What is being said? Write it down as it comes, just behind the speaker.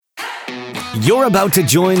You're about to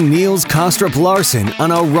join Niels Kostrup Larsen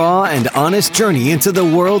on a raw and honest journey into the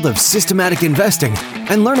world of systematic investing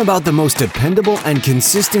and learn about the most dependable and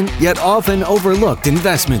consistent yet often overlooked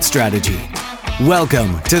investment strategy.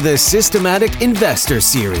 Welcome to the Systematic Investor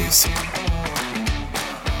Series.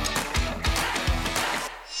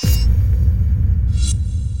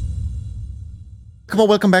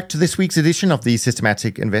 Welcome back to this week's edition of the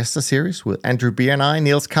Systematic Investor Series with Andrew Beer and I,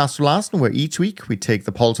 Niels Kostrup Larsen, where each week we take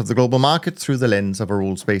the pulse of the global market through the lens of a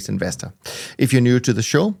rules-based investor. If you're new to the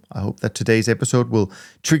show, I hope that today's episode will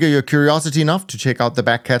trigger your curiosity enough to check out the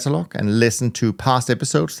back catalog and listen to past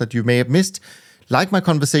episodes that you may have missed, like my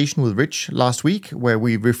conversation with Rich last week, where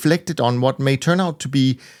we reflected on what may turn out to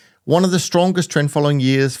be one of the strongest trend-following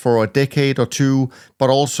years for a decade or two,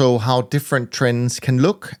 but also how different trends can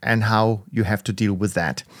look and how you have to deal with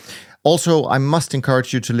that. Also, I must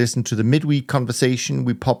encourage you to listen to the midweek conversation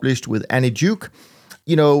we published with Annie Duke.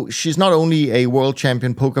 You know, she's not only a world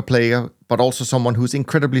champion poker player, but also someone who's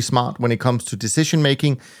incredibly smart when it comes to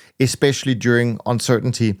decision-making, especially during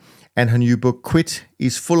uncertainty. And her new book, Quit,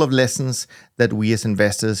 is full of lessons that we as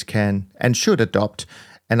investors can and should adopt.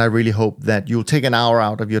 And I really hope that you'll take an hour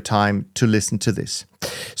out of your time to listen to this.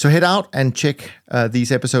 So head out and check these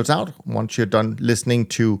episodes out once you're done listening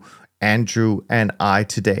to Andrew and I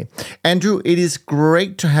today. Andrew, it is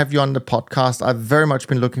great to have you on the podcast. I've very much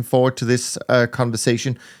been looking forward to this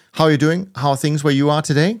conversation. How are you doing? How are things where you are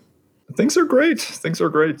today? Things are great. Things are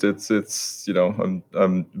great. It's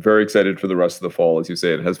I'm very excited for the rest of the fall. As you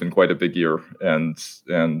say, it has been quite a big year and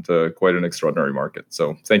quite an extraordinary market.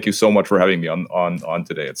 So thank you so much for having me on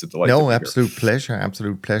today. It's a delight. No, absolute pleasure.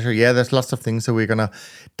 Absolute pleasure. Yeah, there's lots of things that we're gonna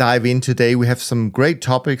dive in today. We have some great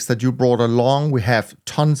topics that you brought along. We have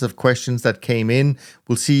tons of questions that came in.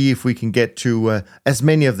 We'll see if we can get to as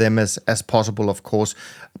many of them as possible, of course.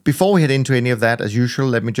 Before we head into any of that, as usual,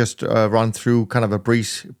 let me just run through kind of a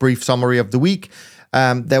brief summary of the week.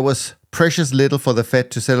 There was precious little for the Fed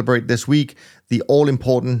to celebrate this week. The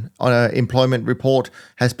all-important employment report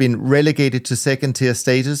has been relegated to second-tier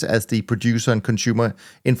status as the producer and consumer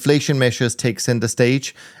inflation measures take center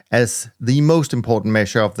stage as the most important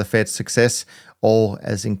measure of the Fed's success, or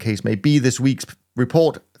as in case may be, this week's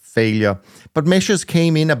report failure. But measures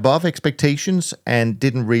came in above expectations and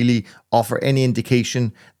didn't really offer any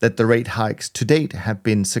indication that the rate hikes to date have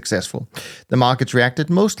been successful. The markets reacted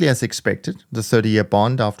mostly as expected. The 30-year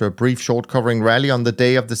bond, after a brief short-covering rally on the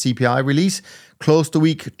day of the CPI release, closed the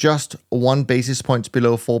week just 1 basis point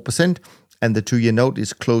below 4%, and the 2-year note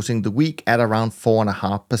is closing the week at around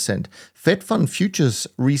 4.5%. Fed fund futures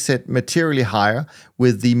reset materially higher,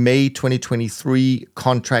 with the May 2023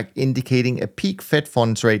 contract indicating a peak Fed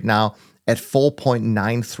funds rate now at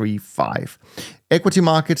 4.935. Equity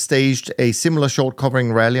markets staged a similar short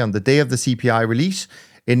covering rally on the day of the CPI release,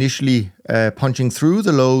 initially punching through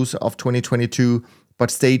the lows of 2022, but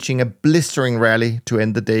staging a blistering rally to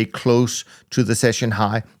end the day close to the session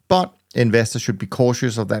high. But investors should be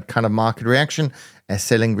cautious of that kind of market reaction as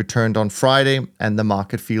selling returned on Friday and the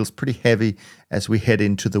market feels pretty heavy as we head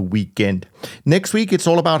into the weekend. Next week, it's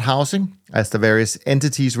all about housing as the various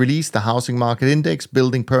entities release the housing market index,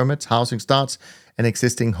 building permits, housing starts, and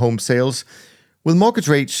existing home sales. With mortgage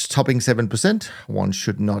rates topping 7%, one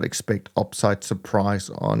should not expect upside surprise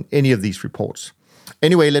on any of these reports.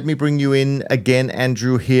 Anyway, let me bring you in again,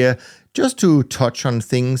 Andrew, here, just to touch on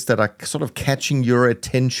things that are sort of catching your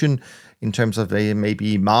attention in terms of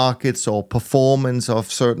maybe markets or performance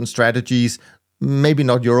of certain strategies. Maybe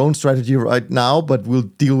not your own strategy right now, but we'll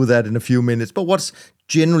deal with that in a few minutes. But what's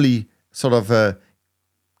generally sort of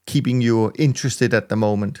keeping you interested at the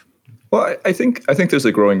moment? Well, I think there's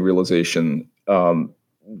a growing realization,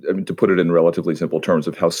 to put it in relatively simple terms,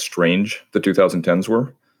 of how strange the 2010s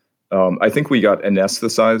were. I think we got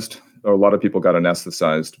anesthetized. A lot of people got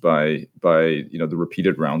anesthetized by the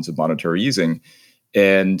repeated rounds of monetary easing,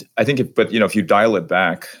 and I think if you dial it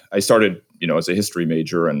back, I started as a history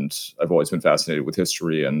major, and I've always been fascinated with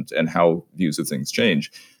history and how views of things change.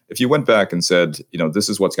 If you went back and said, this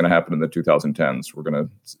is what's going to happen in the 2010s, we're going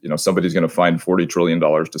to, somebody's going to find $40 trillion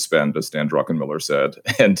to spend, as Stan Druckenmiller said,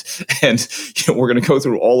 and we're going to go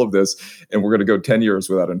through all of this, and we're going to go 10 years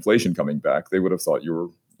without inflation coming back, they would have thought you were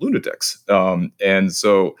lunatics. And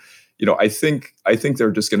so, I think there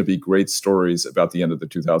are just going to be great stories about the end of the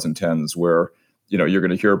 2010s where, you're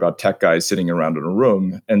going to hear about tech guys sitting around in a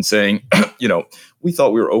room and saying, we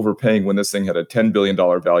thought we were overpaying when this thing had a $10 billion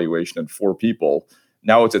valuation and 4 people.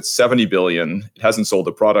 Now it's at 70 billion. It hasn't sold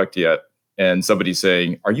a product yet. And somebody's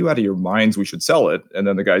saying, are you out of your minds? We should sell it. And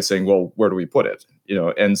then the guy's saying, well, where do we put it?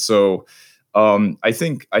 And so I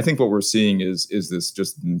think what we're seeing is this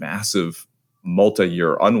just massive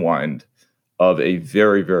multi-year unwind of a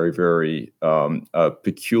very, very, very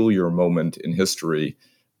peculiar moment in history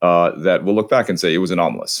that we'll look back and say it was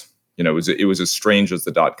anomalous. It was as strange as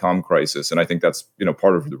the dot-com crisis. And I think that's,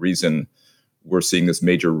 part of the reason we're seeing this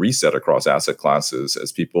major reset across asset classes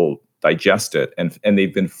as people digest it. And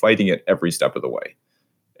they've been fighting it every step of the way.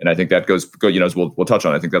 And I think that goes as we'll touch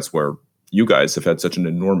on, I think that's where you guys have had such an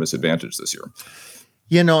enormous advantage this year.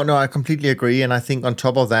 Yeah, no, I completely agree. And I think on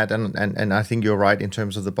top of that, and I think you're right in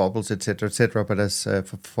terms of the bubbles, et cetera, but as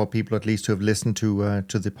for people at least who have listened to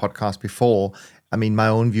the podcast before, I mean, my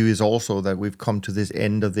own view is also that we've come to this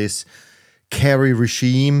end of this carry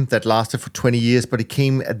regime that lasted for 20 years, but it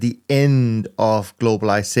came at the end of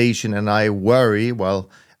globalization. And I worry, well,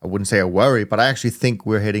 I wouldn't say I worry, but I actually think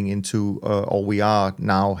we're heading into, or we are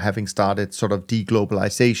now having started sort of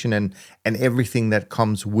deglobalization and everything that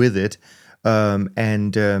comes with it.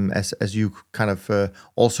 As you kind of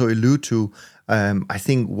also allude to, I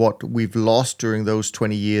think what we've lost during those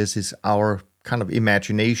 20 years is our kind of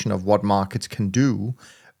imagination of what markets can do.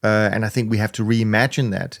 And I think we have to reimagine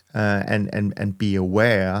that and be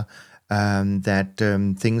aware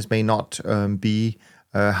that things may not be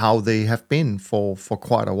how they have been for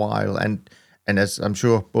quite a while. And as I'm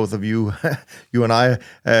sure both of you, you and I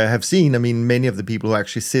have seen, I mean, many of the people who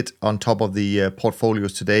actually sit on top of the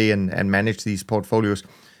portfolios today and manage these portfolios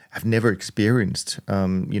have never experienced,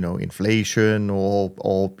 inflation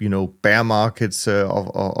or bear markets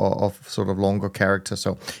of sort of longer character.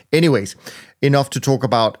 So anyways, enough to talk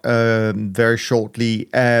about very shortly.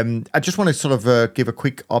 I just want to sort of give a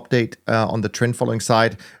quick update on the trend following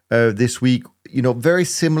side this week. Very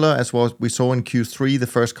similar as what we saw in Q3. The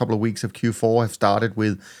first couple of weeks of Q4 have started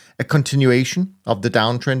with a continuation of the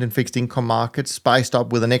downtrend in fixed income markets, spiced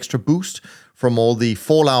up with an extra boost from all the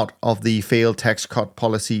fallout of the failed tax cut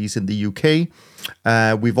policies in the UK.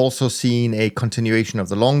 We've also seen a continuation of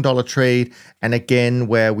the long dollar trade, and again,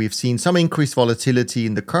 where we've seen some increased volatility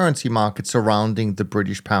in the currency market surrounding the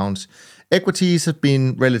British pounds. Equities have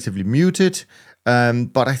been relatively muted,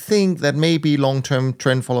 but I think that maybe long-term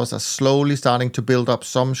trend followers are slowly starting to build up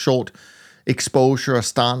some short exposure or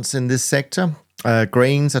stance in this sector.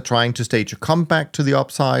 Grains are trying to stage a comeback to the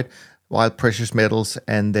upside, while precious metals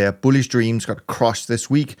and their bullish dreams got crushed this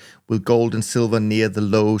week with gold and silver near the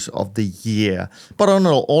lows of the year. But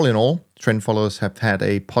all in all, trend followers have had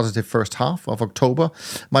a positive first half of October.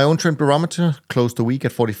 My own trend barometer closed the week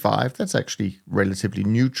at 45. That's actually relatively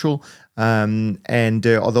neutral.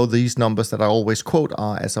 Although these numbers that I always quote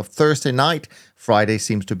are as of Thursday night, Friday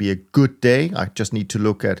seems to be a good day. I just need to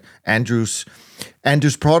look at Andrew's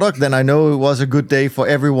product, then I know it was a good day for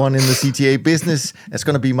everyone in the CTA business. It's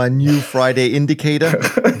going to be my new Friday indicator.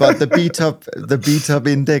 But the BTUP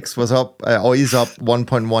index was up, or is up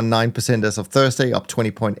 1.19% as of Thursday, up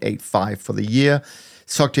 20.85 for the year.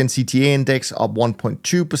 SocGen CTA index up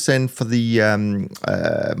 1.2% for the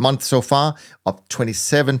month so far, up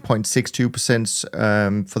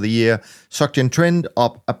 27.62% for the year. SocGen trend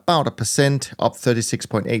up about 1%, up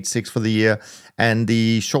 36.86 for the year. And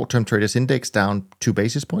the short-term traders index down 2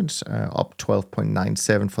 basis points, up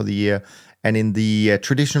 12.97 for the year. And in the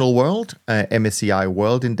traditional world, MSCI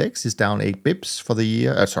World Index is down 8 bips for the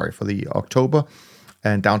year. For the October,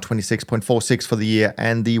 and down 26.46 for the year.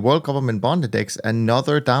 And the World Government Bond Index,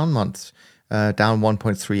 another down month, down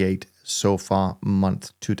 1.38 so far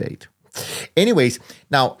month to date. Anyways,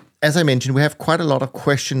 now, as I mentioned, we have quite a lot of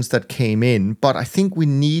questions that came in, but I think we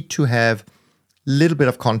need to have a little bit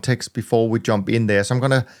of context before we jump in there. So I'm going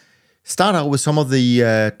to start out with some of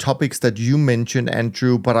the topics that you mentioned,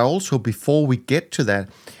 Andrew, but also before we get to that,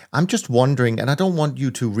 I'm just wondering, and I don't want you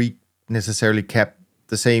to necessarily cap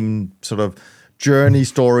the same sort of journey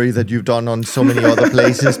story that you've done on so many other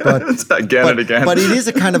places, but again. But it is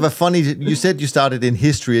a kind of a funny. You said you started in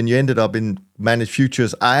history and you ended up in managed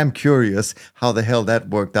futures. I am curious how the hell that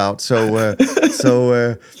worked out. So,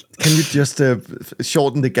 can you just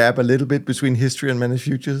shorten the gap a little bit between history and managed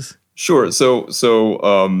futures? Sure. So, first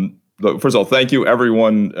of all, thank you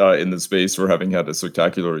everyone in the space for having had a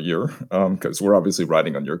spectacular year, because we're obviously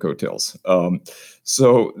riding on your coattails.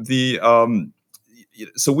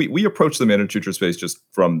 So we approach the managed future space just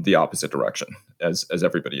from the opposite direction as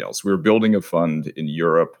everybody else. We were building a fund in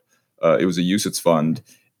Europe. It was a UCITS fund.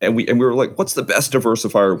 And we were like, what's the best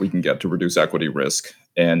diversifier we can get to reduce equity risk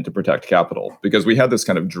and to protect capital? Because we had this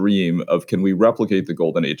kind of dream of, can we replicate the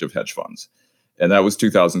golden age of hedge funds? And that was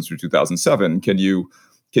 2000 through 2007. Can you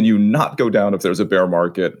not go down if there's a bear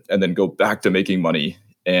market and then go back to making money?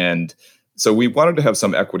 And so we wanted to have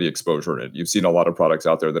some equity exposure in it. You've seen a lot of products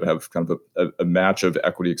out there that have kind of a match of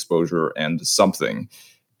equity exposure and something.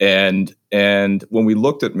 And when we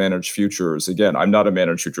looked at managed futures, again, I'm not a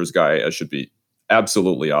managed futures guy, as should be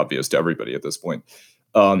absolutely obvious to everybody at this point.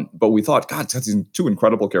 But we thought, God, it's got these two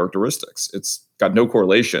incredible characteristics. It's got no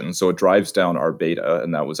correlation, so it drives down our beta,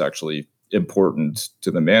 and that was actually important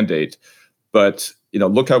to the mandate. But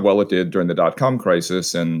look how well it did during the dot-com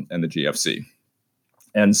crisis and the GFC.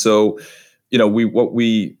 And so,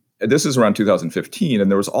 this is around 2015,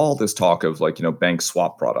 and there was all this talk of bank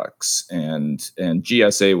swap products, and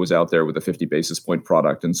GSA was out there with a 50 basis point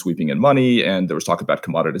product and sweeping in money, and there was talk about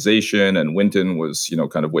commoditization, and Winton was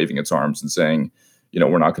kind of waving its arms and saying,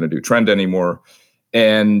 we're not going to do trend anymore.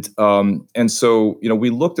 And so we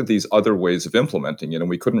looked at these other ways of implementing it, and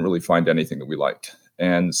we couldn't really find anything that we liked.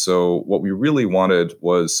 And so what we really wanted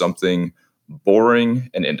was something boring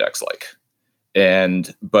and index-like.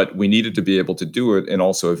 But we needed to be able to do it in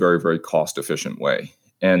also a very, very cost-efficient way.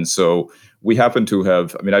 And so we happen to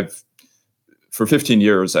have, for 15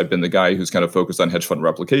 years, I've been the guy who's kind of focused on hedge fund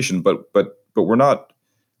replication, but we're not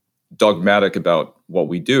dogmatic about what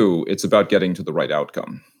we do. It's about getting to the right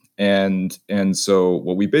outcome. And so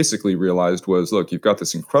what we basically realized was, look, you've got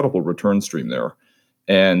this incredible return stream there,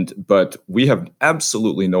 but we have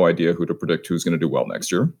absolutely no idea who to predict who's going to do well next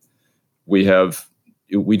year. We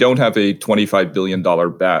don't have a $25 billion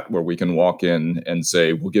bet where we can walk in and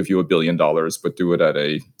say, we'll give you $1 billion, but do it at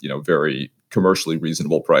a very commercially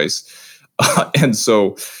reasonable price. And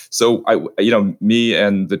so me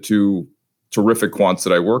and the two terrific quants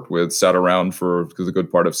that I worked with sat around for a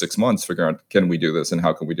good part of 6 months figuring out, can we do this and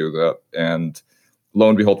how can we do that? And lo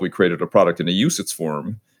and behold, we created a product in a UCITS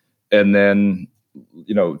form. And then,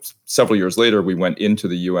 several years later, we went into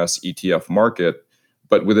the US ETF market,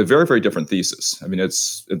 but with a very, very different thesis.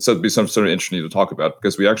 It'd be some sort of interesting to talk about,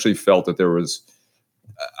 because we actually felt that there was,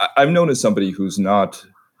 I'm known as somebody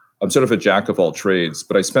I'm sort of a jack of all trades,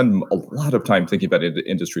 but I spend a lot of time thinking about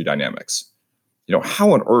industry dynamics.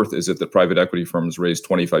 How on earth is it that private equity firms raise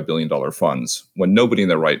 $25 billion funds when nobody in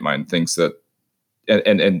their right mind thinks that,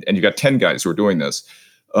 and you got 10 guys who are doing this.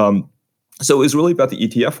 So it was really about the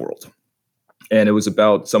ETF world. And it was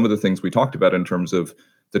about some of the things we talked about in terms of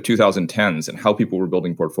the 2010s and how people were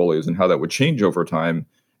building portfolios and how that would change over time,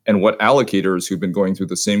 and what allocators who've been going through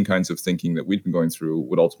the same kinds of thinking that we've been going through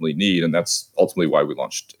would ultimately need. And that's ultimately why we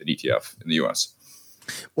launched an ETF in the US.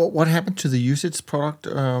 What happened to the UCITS product?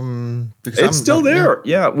 It's still there.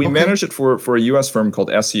 Yeah, we managed it for a US firm called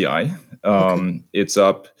SEI. It's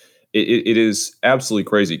up. It is absolutely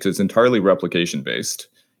crazy because it's entirely replication based.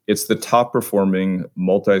 It's the top performing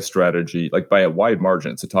multi-strategy, by a wide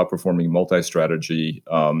margin. It's the top performing multi-strategy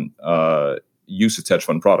UCITS hedge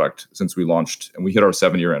fund product since we launched, and we hit our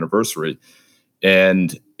 7-year anniversary.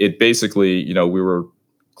 And it basically, we were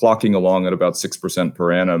clocking along at about 6%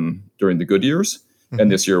 per annum during the good years. And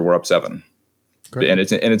this year we're up 7%. Great. And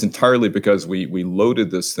it's entirely because we loaded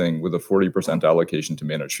this thing with a 40% allocation to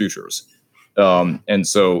managed futures. And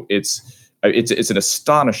so it's an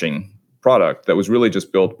astonishing product that was really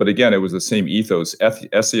just built. But again, it was the same ethos.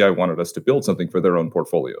 SEI wanted us to build something for their own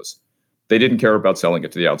portfolios. They didn't care about selling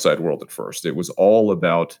it to the outside world at first. It was all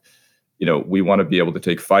about, we want to be able to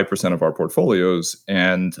take 5% of our portfolios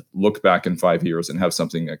and look back in 5 years and have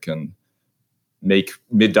something that can make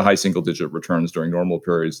mid to high single digit returns during normal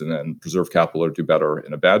periods and then preserve capital or do better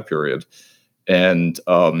in a bad period. And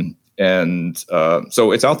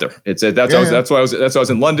so it's out there. That's why I was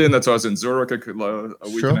in London. That's why I was in Zurich a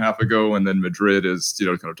week and a half ago. And then Madrid is,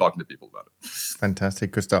 kind of talking to people about it. Fantastic.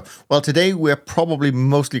 Good stuff. Well, today we're probably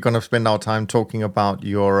mostly going to spend our time talking about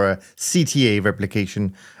your CTA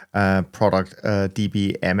replication product,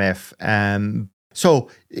 DBMF. So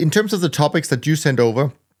in terms of the topics that you sent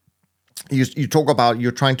over, you talk about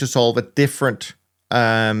you're trying to solve a different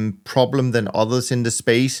problem than others in the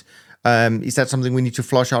space. Is that something we need to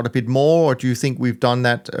flush out a bit more, or do you think we've done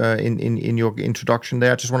that in your introduction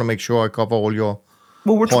there? I just want to make sure I cover all your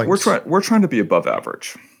points. We're trying to be above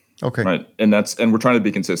average. Okay. Right. And we're trying to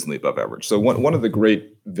be consistently above average. So one of the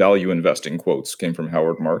great value investing quotes came from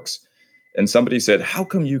Howard Marks, and somebody said, "How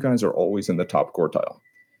come you guys are always in the top quartile?"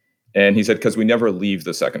 And he said, "Because we never leave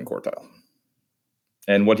the second quartile."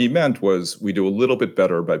 And what he meant was we do a little bit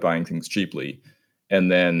better by buying things cheaply.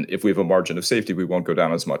 And then if we have a margin of safety, we won't go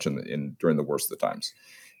down as much during the worst of the times.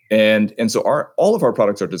 And so all of our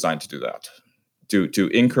products are designed to do that, to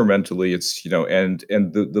incrementally. It's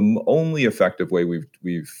and the only effective way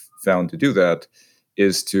we've found to do that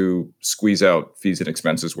is to squeeze out fees and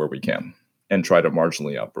expenses where we can and try to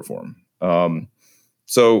marginally outperform.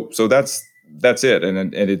 So that's it.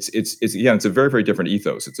 And it's a very, very different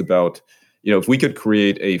ethos. It's about, if we could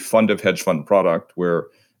create a fund of hedge fund product where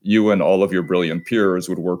you and all of your brilliant peers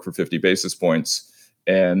would work for 50 basis points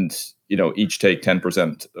and each take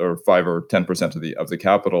 10% or 5 or 10% of the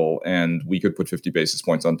capital, and we could put 50 basis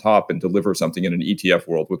points on top and deliver something in an ETF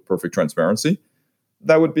world with perfect transparency,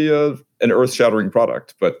 that would be an earth-shattering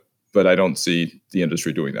product. But I don't see the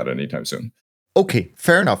industry doing that anytime soon. Okay,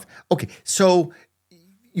 fair enough. Okay, so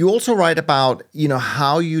you also write about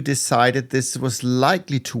how you decided this was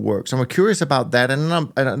likely to work. So I'm curious about that, and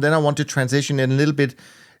then I want to transition in a little bit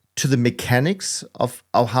to the mechanics of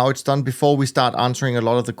how it's done before we start answering a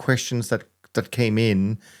lot of the questions that came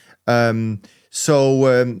in.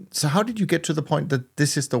 So how did you get to the point that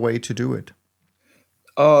this is the way to do it?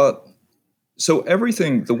 So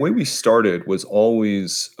the way we started was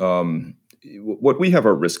always what we have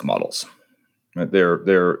are risk models. Right?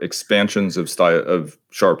 They're expansions of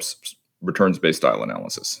Sharpe's returns-based style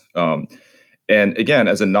analysis. And again,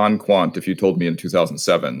 as a non-quant, if you told me in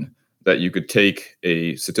 2007 that you could take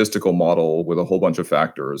a statistical model with a whole bunch of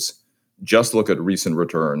factors, just look at recent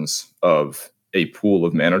returns of a pool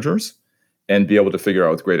of managers, and be able to figure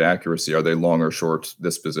out with great accuracy, are they long or short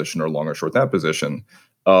this position or long or short that position,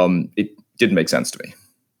 it didn't make sense to me.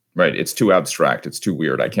 Right? It's too abstract. It's too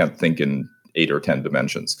weird. I can't think in 8 or 10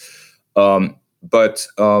 dimensions. But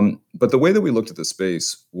the way that we looked at the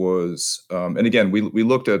space was, and again, we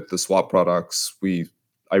looked at the swap products.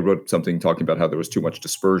 I wrote something talking about how there was too much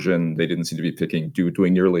dispersion. They didn't seem to be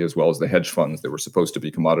doing nearly as well as the hedge funds they were supposed to be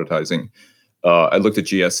commoditizing. I looked at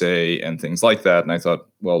GSA and things like that, and I thought,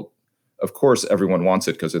 well, of course everyone wants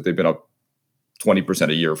it because they've been up 20%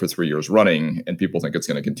 a year for 3 years running, and people think it's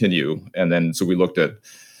going to continue. And then so we looked at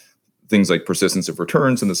things like persistence of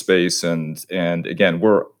returns in the space, and again,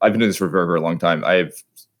 I've been doing this for a very, very long time.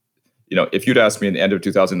 If you'd asked me in the end of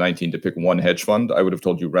 2019 to pick one hedge fund, I would have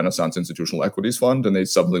told you Renaissance Institutional Equities Fund, and they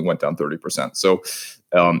suddenly went down 30%. So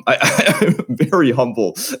I'm very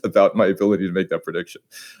humble about my ability to make that prediction.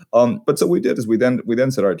 But so we did is we then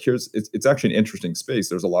said, all right, it's actually an interesting space.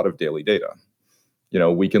 There's a lot of daily data.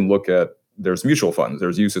 We can look at, there's mutual funds,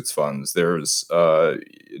 there's UCITS funds, there's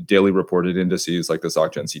daily reported indices like the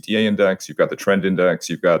SocGen CTA index, you've got the trend index,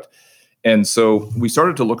 and so we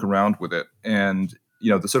started to look around with it, and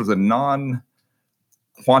the sort of the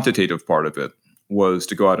non-quantitative part of it was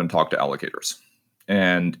to go out and talk to allocators,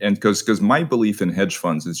 and because my belief in hedge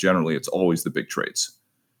funds is generally it's always the big trades,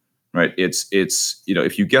 right? It's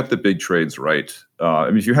if you get the big trades right,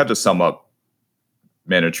 if you had to sum up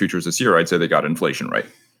managed futures this year, I'd say they got inflation right.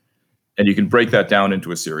 And you can break that down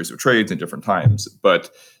into a series of trades in different times,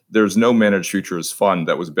 but there's no managed futures fund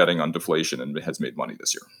that was betting on deflation and has made money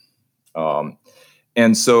this year.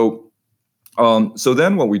 And so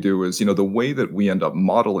then what we do is, the way that we end up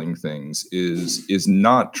modeling things is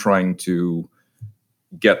not trying to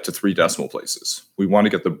get to 3 decimal places. We want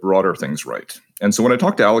to get the broader things right. And so when I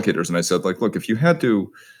talked to allocators and I said, like, look, if you had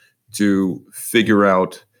to figure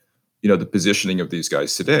out, the positioning of these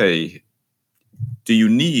guys today, do you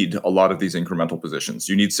need a lot of these incremental positions?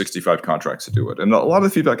 Do you need 65 contracts to do it? And a lot of the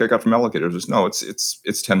feedback I got from allocators is, no,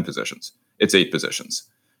 it's 10 positions. It's 8 positions.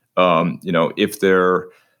 If there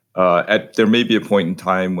may be a point in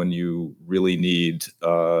time when you really need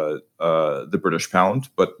the British pound,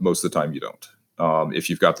 but most of the time you don't. If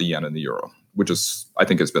you've got the yen and the euro, which I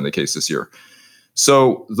think has been the case this year.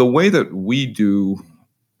 So the way that we do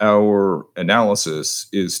our analysis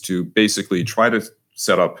is to basically try to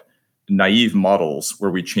set up naive models where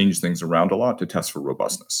we change things around a lot to test for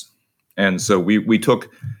robustness. And so we took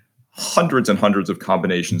hundreds and hundreds of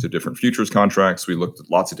combinations of different futures contracts. We looked at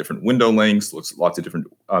lots of different window lengths, looked at lots of different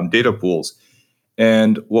data pools.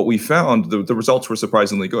 And what we found, the results were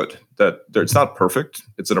surprisingly good. That it's not perfect,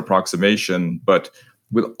 it's an approximation, but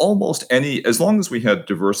with almost as long as we had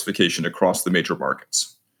diversification across the major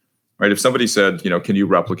markets, right? If somebody said, can you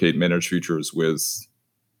replicate managed futures with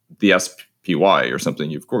the SPY or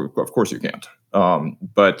something, of course you can't.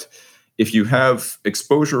 But if you have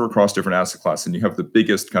exposure across different asset classes and you have the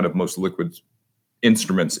biggest kind of most liquid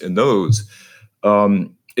instruments in those,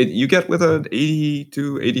 you get with an 80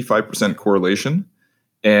 to 85% correlation,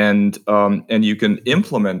 and you can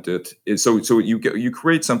implement it. So you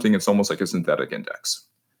create something that's almost like a synthetic index,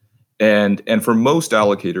 and for most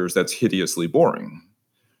allocators that's hideously boring,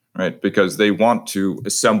 right? Because they want to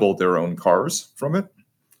assemble their own cars from it.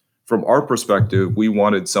 From our perspective, we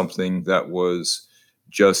wanted something that was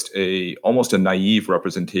just almost a naive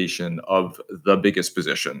representation of the biggest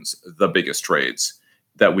positions, the biggest trades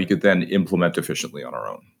that we could then implement efficiently on our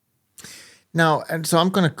own. Now, and so I'm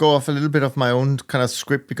going to go off a little bit of my own kind of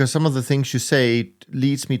script, because some of the things you say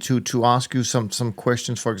leads me to ask you some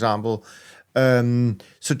questions, for example. So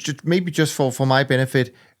maybe just for my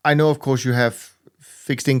benefit, I know, of course, you have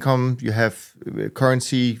fixed income, you have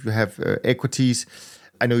currency, you have equities.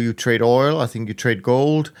 I know you trade oil. I think you trade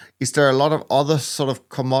gold. Is there a lot of other sort of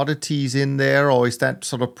commodities in there, or is that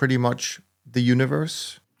sort of pretty much the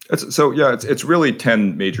universe? It's really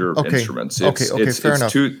 10 major instruments. Fair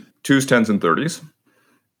enough. Twos, tens, and 30s.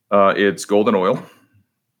 It's gold and oil,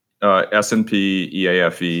 S&P,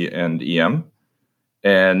 EAFE, and EM,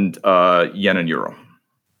 and yen and euro.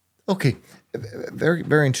 Okay, very,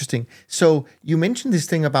 very interesting. So you mentioned this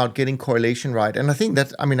thing about getting correlation right, and I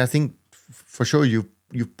think for sure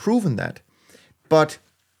you've proven that. But,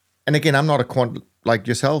 and again, I'm not a quant like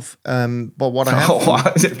yourself, but what I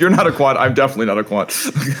have... if you're not a quant, I'm definitely not a quant.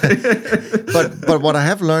 but what I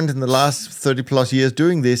have learned in the last 30 plus years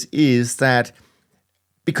doing this is that,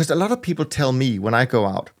 because a lot of people tell me when I go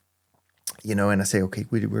out, and I say, okay,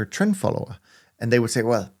 we're a trend follower. And they would say,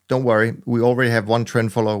 well, don't worry, we already have one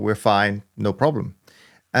trend follower, we're fine, no problem.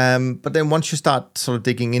 But then once you start sort of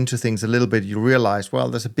digging into things a little bit, you realize, well,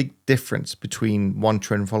 there's a big difference between one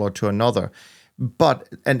trend follower to another. But,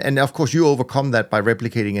 and of course, you overcome that by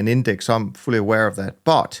replicating an index, so I'm fully aware of that.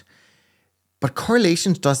 But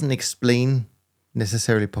correlations doesn't explain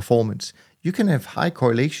necessarily performance. You can have high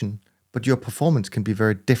correlation, but your performance can be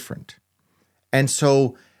very different. And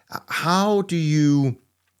so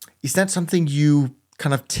is that something you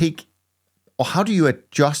kind of take, or how do you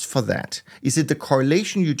adjust for that? Is it the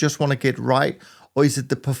correlation you just want to get right, or is it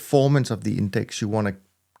the performance of the index you want to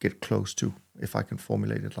get close to, if I can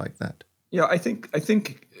formulate it like that? Yeah, I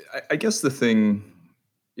guess the thing,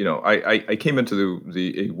 I came into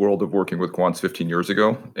the world of working with quants 15 years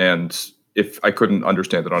ago, and if I couldn't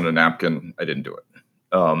understand it on a napkin, I didn't do it.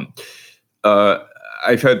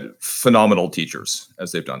 I've had phenomenal teachers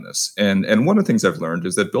as they've done this. And one of the things I've learned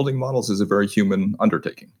is that building models is a very human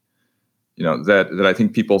undertaking. That I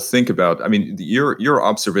think people think about. I mean, your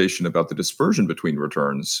observation about the dispersion between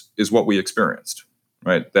returns is what we experienced,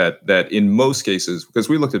 right? That in most cases, because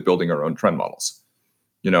we looked at building our own trend models,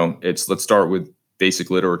 let's start with basic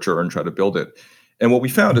literature and try to build it. And what we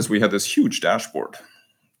found is we had this huge dashboard.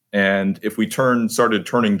 And if we started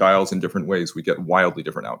turning dials in different ways, we get wildly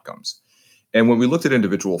different outcomes. And when we looked at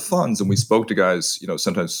individual funds and we spoke to guys,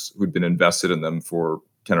 sometimes who'd been invested in them for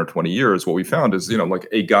 10 or 20 years, what we found is, like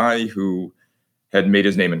a guy who had made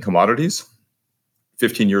his name in commodities,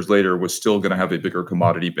 15 years later was still going to have a bigger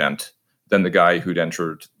commodity bent than the guy who'd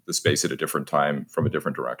entered the space at a different time from a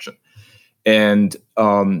different direction. And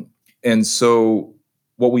so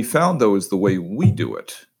what we found, though, is the way we do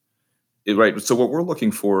it, right? So what we're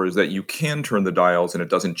looking for is that you can turn the dials and it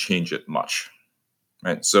doesn't change it much.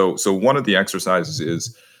 Right. So one of the exercises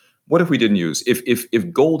is, what if we didn't use,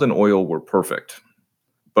 if gold and oil were perfect,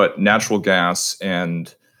 but natural gas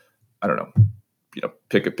and, I don't know,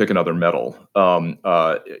 pick another metal,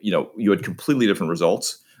 you had completely different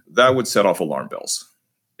results, that would set off alarm bells.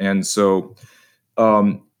 And so,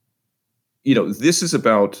 this is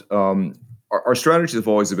about, our strategies have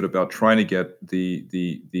always been about trying to get the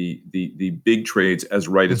big trades as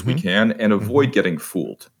right as we can and avoid getting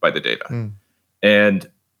fooled by the data. And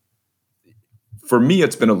for me,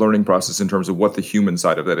 it's been a learning process in terms of what the human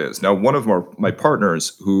side of that is. Now, one of my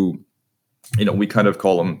partners who, we kind of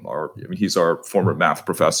call him he's our former math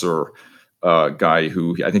professor guy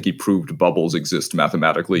who I think he proved bubbles exist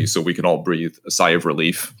mathematically, so we can all breathe a sigh of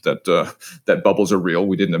relief that bubbles are real.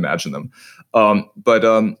 We didn't imagine them.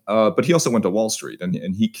 But he also went to Wall Street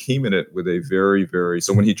and he came in it with a very, very,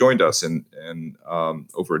 so when he joined us in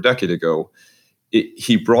over a decade ago,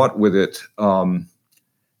 he brought with it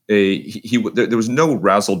there was no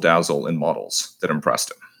razzle dazzle in models that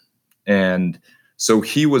impressed him, and so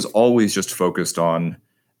he was always just focused on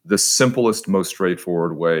the simplest, most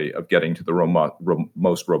straightforward way of getting to the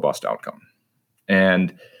most robust outcome.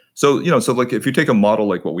 And so like if you take a model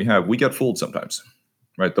like what we have, we get fooled sometimes,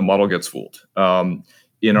 right? The model gets fooled.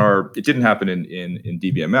 It didn't happen in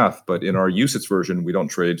DBMF, but in our UCITS version, we don't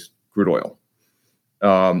trade crude oil.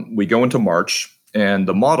 We go into March. And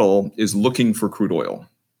the model is looking for crude oil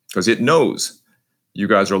because it knows you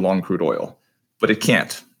guys are long crude oil, but it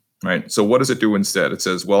can't, right? So what does it do instead? It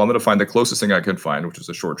says, well, I'm going to find the closest thing I can find, which is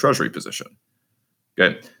a short treasury position.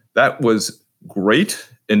 Okay, that was great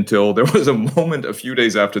until there was a moment a few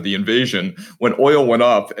days after the invasion when oil went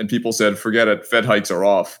up and people said, forget it, Fed hikes are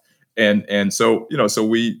off. And so, so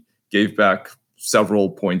we gave back several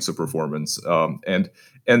points of performance.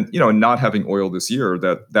 And not having oil this year,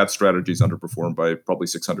 that strategy is underperformed by probably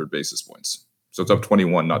 600 basis points. So it's up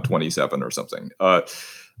 21, not 27 or something.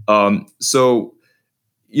 So,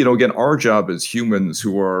 again, our job as humans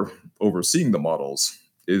who are overseeing the models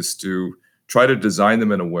is to try to design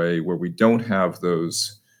them in a way where we don't have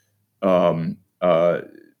those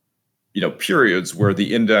periods where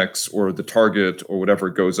the index or the target or whatever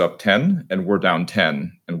goes up 10 and we're down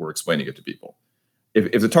 10 and we're explaining it to people.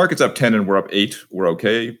 If the target's up 10 and we're up 8, we're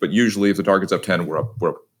okay. But usually if the target's up 10, we're up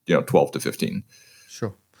 12 to 15.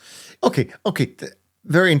 Sure. Okay.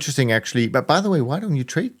 Very interesting, actually. But by the way, why don't you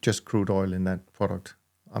trade just crude oil in that product?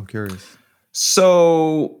 I'm curious.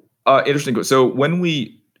 So interesting. So when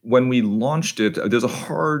we launched it, there was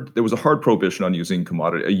a hard prohibition on using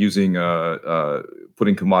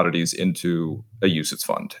putting commodities into a UCITS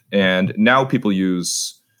fund, and now people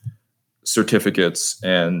use certificates,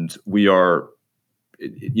 and we are,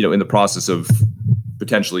 in the process of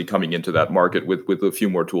potentially coming into that market with a few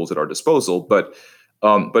more tools at our disposal. But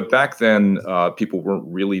back then, people weren't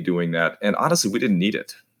really doing that, and honestly, we didn't need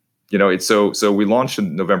it. So we launched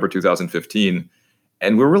in November 2015.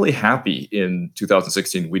 And we're really happy in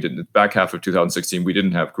 2016. Back half of 2016, we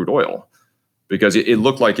didn't have crude oil because it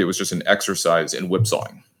looked like it was just an exercise in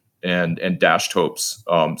whipsawing and dashed hopes.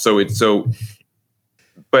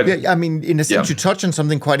 But yeah, I mean, in a sense, you touch on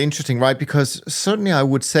something quite interesting, right? Because certainly I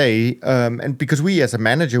would say, and because we as a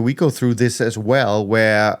manager, we go through this as well,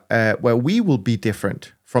 where we will be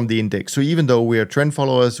different from the index. So even though we are trend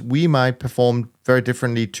followers, we might perform very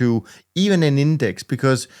differently to even an index,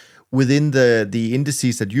 because within the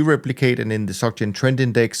indices that you replicate and in the SocGen Trend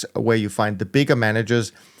Index, where you find the bigger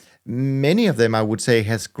managers, many of them, I would say,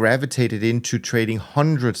 has gravitated into trading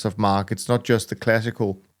hundreds of markets, not just the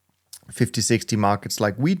classical 50, 60 markets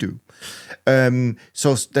like we do.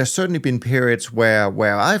 So there's certainly been periods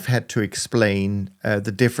where I've had to explain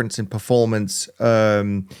the difference in performance,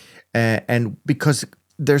 and because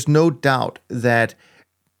there's no doubt that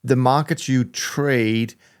the markets you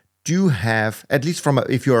trade do have, at least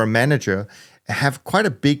if you're a manager, have quite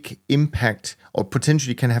a big impact, or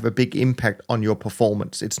potentially can have a big impact on your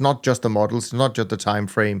performance. It's not just the models, it's not just the time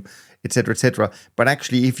frame, et cetera, but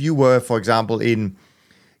actually if you were, for example, in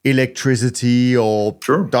electricity or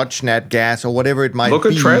Dutch nat gas or whatever it might be. Look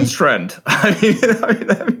at Trend.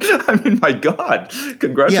 I mean, my God,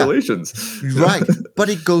 congratulations. Yeah, right, but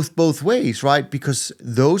it goes both ways, right? Because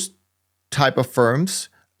those type of firms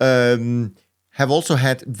have also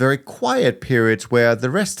had very quiet periods where the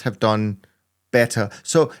rest have done better.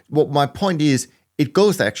 So what my point is, it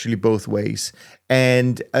goes actually both ways.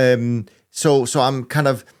 And so I'm kind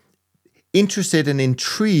of interested and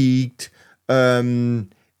intrigued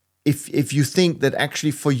if you think that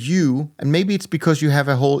actually for you, and maybe it's because you have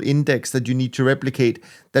a whole index that you need to replicate,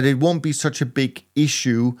 that it won't be such a big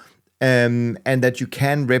issue, and that you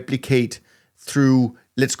can replicate through,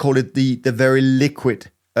 let's call it the very liquid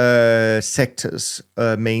sectors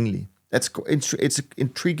mainly. It's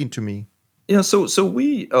intriguing to me. Yeah. So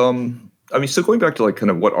we so going back to like kind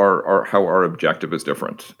of what how our objective is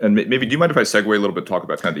different, and maybe do you mind if I segue a little bit, talk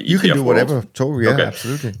about kind of the ETF? You can do whatever. World? Totally. Yeah, okay.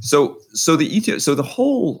 Absolutely. So the ETF. So the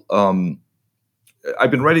whole.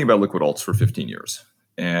 I've been writing about liquid alts for 15 years,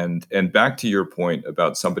 and back to your point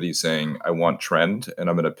about somebody saying I want trend and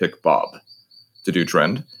I'm going to pick Bob to do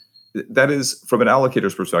trend. That is, from an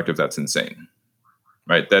allocator's perspective, that's insane.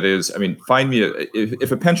 Right. That is, I mean, find me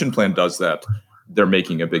if a pension plan does that, they're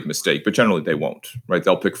making a big mistake, but generally they won't. Right.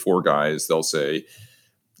 They'll pick 4 guys. They'll say,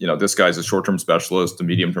 this guy's a short-term specialist, a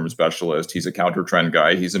medium-term specialist. He's a counter trend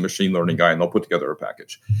guy. He's a machine learning guy, and they'll put together a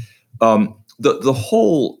package. The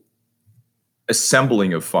whole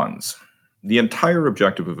assembling of funds, the entire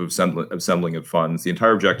objective of assembling of funds, the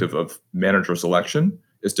entire objective of manager selection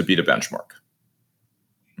is to beat a benchmark.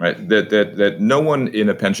 Right, that no one in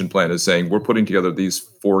a pension plan is saying we're putting together these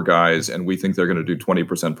 4 guys and we think they're going to do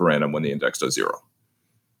 20% per annum when the index does 0.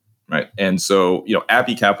 Right, and so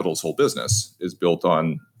Abbey Capital's whole business is built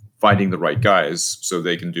on finding the right guys so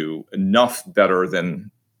they can do enough better than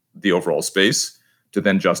the overall space to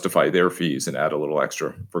then justify their fees and add a little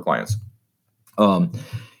extra for clients.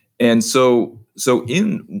 And so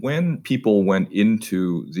when people went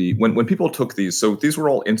into when people took these, so these were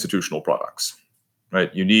all institutional products. Right,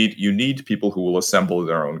 you need people who will assemble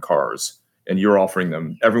their own cars, and you're offering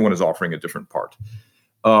them. Everyone is offering a different part.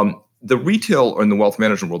 The retail and the wealth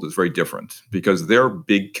management world is very different because their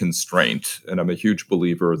big constraint, and I'm a huge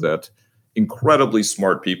believer that incredibly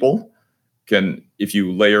smart people can, if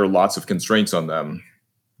you layer lots of constraints on them,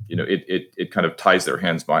 it kind of ties their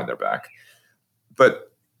hands behind their back.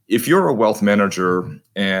 But if you're a wealth manager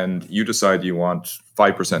and you decide you want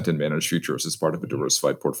 5% in managed futures as part of a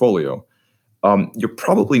diversified portfolio, you're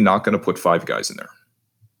probably not going to put 5 guys in there,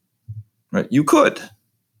 right? You could,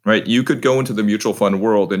 right? You could go into the mutual fund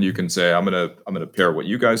world and you can say, I'm going to pair what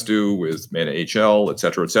you guys do with Mana HL, et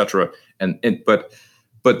cetera, et cetera.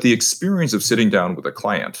 But the experience of sitting down with a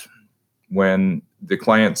client when the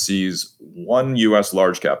client sees one US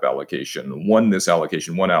large cap allocation, one this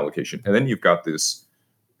allocation, one allocation, and then you've got this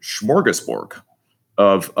smorgasbord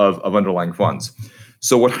of underlying funds.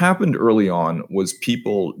 So what happened early on was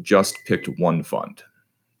people just picked one fund.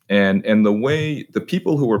 And the way the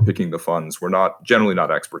people who were picking the funds were generally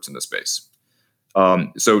not experts in the space.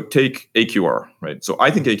 So take AQR, right? So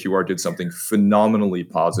I think AQR did something phenomenally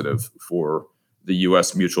positive for the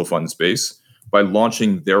US mutual fund space by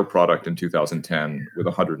launching their product in 2010 with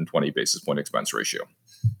 120 basis point expense ratio.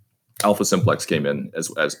 Alpha Simplex came in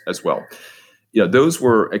as well. Those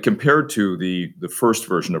were compared to the first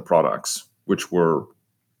version of products, which were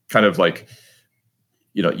kind of like,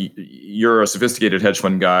 you're a sophisticated hedge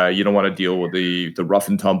fund guy. You don't want to deal with the rough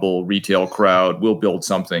and tumble retail crowd. We'll build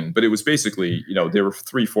something. But it was basically, there were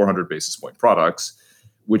 300-400 basis point products,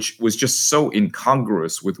 which was just so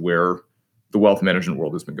incongruous with where the wealth management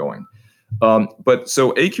world has been going. But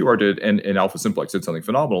so AQR did, and Alpha Simplex did something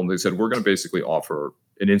phenomenal. And they said, we're going to basically offer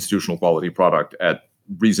an institutional quality product at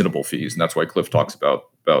reasonable fees. And that's why Cliff talks about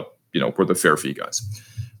we're the fair fee guys.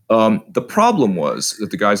 The problem was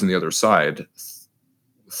that the guys on the other side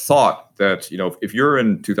thought that, if you're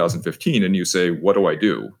in 2015 and you say, what do I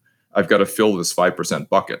do? I've got to fill this 5%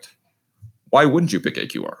 bucket. Why wouldn't you pick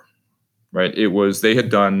AQR? Right? They had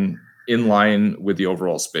done in line with the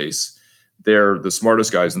overall space. They're the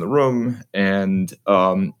smartest guys in the room, and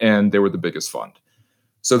they were the biggest fund.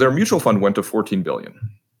 So their mutual fund went to $14 billion.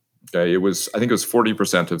 Okay, I think it was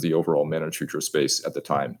 40% of the overall managed future space at the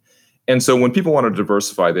time. And so when people wanted to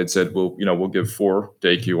diversify, they'd said, well, we'll give 4 to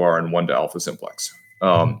AQR and 1 to Alpha Simplex.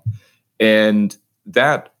 And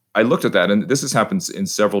that, I looked at that, and this happens in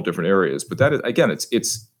several different areas, but that is, again,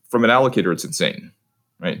 it's from an allocator, it's insane,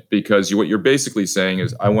 right? Because what you're basically saying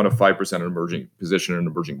is, I want a 5% emerging position in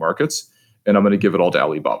emerging markets, and I'm going to give it all to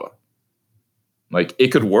Alibaba. Like, it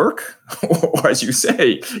could work, or as you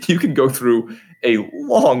say, you can go through a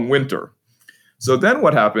long winter. So then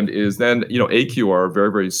what happened is AQR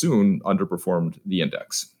very, very soon underperformed the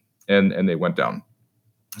index, and they went down.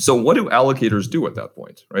 So what do allocators do at that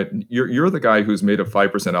point, right? You're the guy who's made a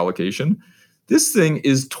 5% allocation. This thing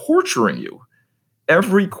is torturing you.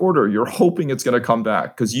 Every quarter, you're hoping it's going to come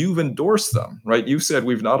back because you've endorsed them, right? You've said,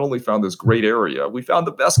 we've not only found this great area, we found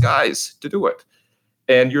the best guys to do it.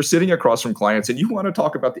 And you're sitting across from clients and you want to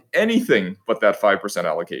talk about anything but that 5%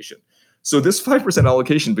 allocation. So this 5%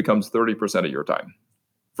 allocation becomes 30% of your time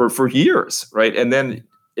for years, right? And then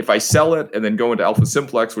if I sell it and then go into Alpha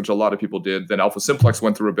Simplex, which a lot of people did, then Alpha Simplex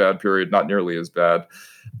went through a bad period, not nearly as bad.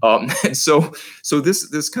 And so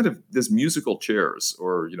this kind of this musical chairs,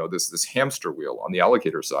 or this hamster wheel on the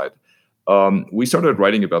allocator side, we started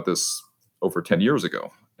writing about this over 10 years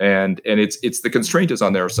ago, and it's the constraint is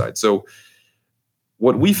on their side. So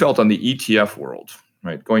what we felt on the ETF world,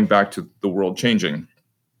 right, going back to the world changing,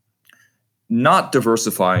 not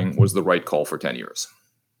diversifying was the right call for 10 years.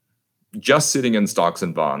 Just sitting in stocks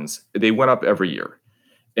and bonds, they went up every year.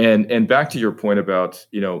 And back to your point about,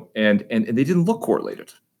 and they didn't look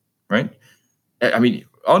correlated, right? I mean,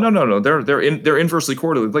 oh no, they're inversely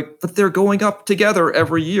correlated, but they're going up together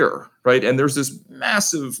every year, right? And there's this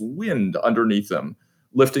massive wind underneath them,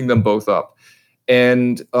 lifting them both up.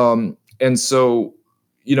 And so,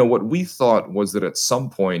 what we thought was that at some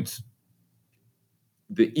point,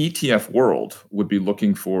 the ETF world would be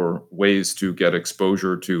looking for ways to get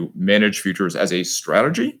exposure to managed futures as a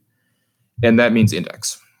strategy. And that means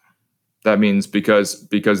index. That means because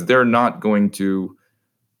they're not going to,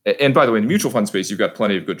 and by the way, in the mutual fund space, you've got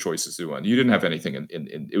plenty of good choices to do. You didn't have anything in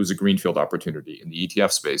it was a greenfield opportunity in the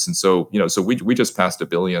ETF space. And so, so we just passed $1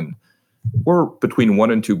 billion. We're between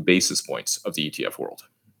 1 and 2 basis points of the ETF world.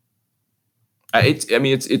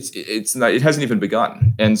 It's not. It hasn't even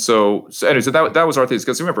begun, and so that was our thesis.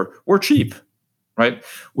 Because remember, we're cheap, right?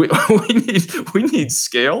 We need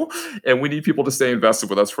scale, and we need people to stay invested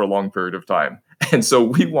with us for a long period of time. And so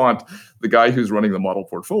we want the guy who's running the model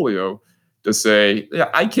portfolio to say, yeah,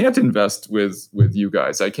 I can't invest with you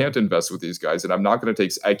guys. I can't invest with these guys, and I'm not going to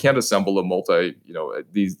take. I can't assemble a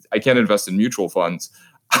I can't invest in mutual funds.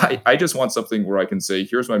 I just want something where I can say,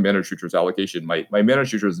 here's my managed futures allocation. My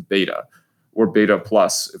managed futures beta, or beta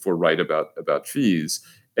plus if we're right about fees.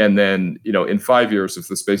 And then, in 5 years, if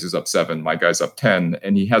the space is up 7, my guy's up 10,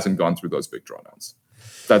 and he hasn't gone through those big drawdowns.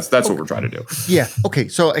 That's okay. What we're trying to do. Yeah. Okay.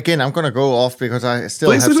 So again, I'm going to go off because I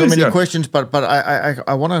still have so many questions, but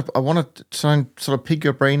I want to try and sort of pick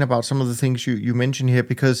your brain about some of the things you mentioned here,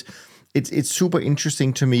 because it's super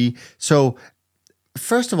interesting to me. So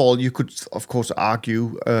first of all, you could, of course,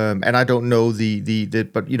 argue, and I don't know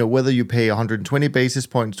but whether you pay 120 basis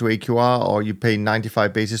points to AQR or you pay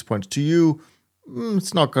 95 basis points to you,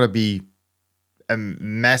 it's not going to be a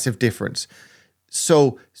massive difference.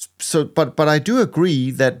 But I do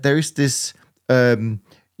agree that there is this,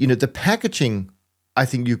 the packaging. I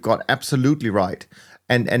think you got absolutely right,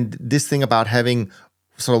 and this thing about having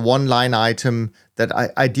sort of one line item that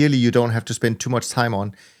ideally you don't have to spend too much time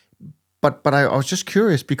on. But I was just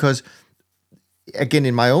curious because, again,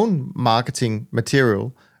 in my own marketing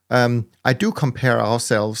material, I do compare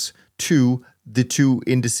ourselves to the two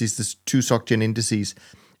indices, the two SocGen indices,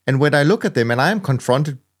 and when I look at them, and I am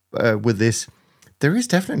confronted with this. There is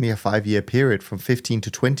definitely a 5-year period from 15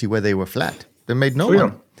 to 20 where they were flat. They made no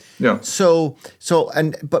money. Yeah.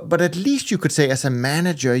 But at least you could say, as a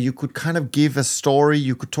manager, you could kind of give a story.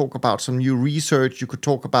 You could talk about some new research. You could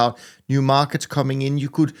talk about new markets coming in. You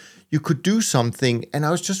could do something. And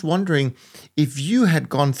I was just wondering if you had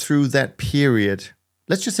gone through that period.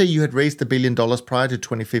 Let's just say you had raised $1 billion prior to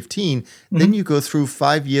 2015. Then you go through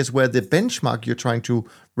 5 years where the benchmark you're trying to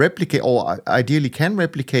replicate, or ideally can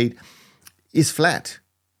replicate, is flat.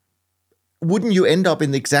 Wouldn't you end up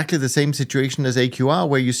in exactly the same situation as AQR,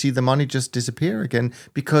 where you see the money just disappear again?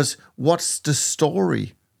 Because what's the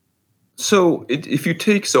story? So if you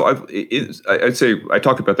take, I'd say I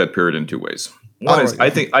talk about that period in two ways. One is I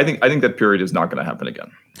think that period is not going to happen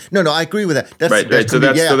again. No, I agree with that. That's, right. That's so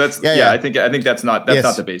that's I think that's not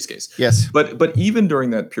the base case. Yes. But even during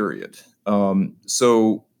that period,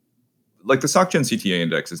 so like the SocGen CTA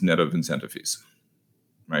index is net of incentive fees.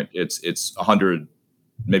 Right, it's 100,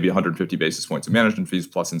 maybe 150 basis points of management fees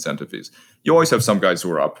plus incentive fees. You always have some guys who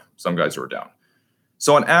are up, some guys who are down.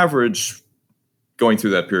 So on average, going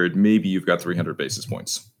through that period, maybe you've got 300 basis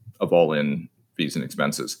points of all-in fees and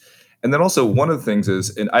expenses. And then also one of the things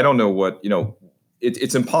is, and I don't know what,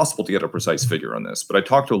 it's impossible to get a precise figure on this, but I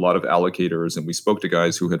talked to a lot of allocators and we spoke to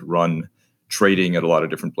guys who had run trading at a lot of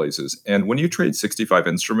different places. And when you trade 65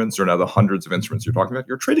 instruments, or now the hundreds of instruments you're talking about,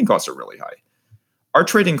 your trading costs are really high. Our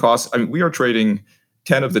trading costs, we are trading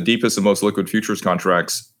 10 of the deepest and most liquid futures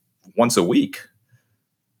contracts once a week.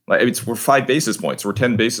 We're 5 basis points, we're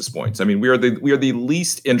 10 basis points. We are the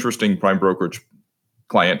least interesting prime brokerage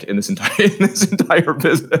client in this entire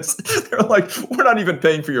business. They're like, we're not even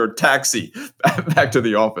paying for your taxi back to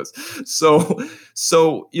the office. So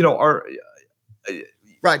our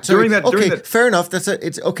right. So fair enough.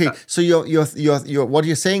 It's okay. So your what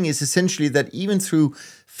you're saying is essentially that even through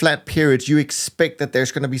flat periods, you expect that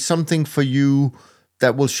there's going to be something for you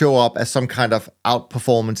that will show up as some kind of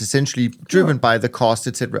outperformance, essentially driven by the cost,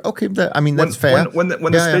 etc. Okay, that's fair. When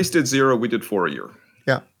the space did 0, we did 4 a year.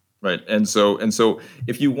 Yeah. Right. And so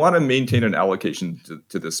if you want to maintain an allocation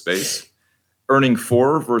to this space, earning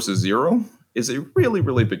 4 versus 0 is a really,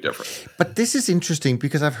 really big difference. But this is interesting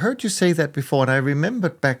because I've heard you say that before, and I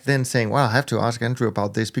remembered back then saying, well, I have to ask Andrew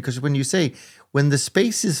about this, because when you say when the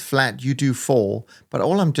space is flat, you do 4, but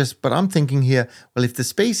I'm thinking here, well, if the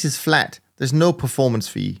space is flat, there's no performance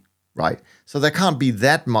fee, right? So there can't be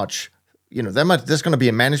that much, there's going to be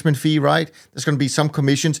a management fee, right? There's going to be some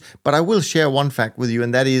commissions, but I will share one fact with you,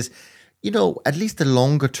 and that is, at least the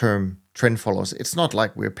longer term trend follows. It's not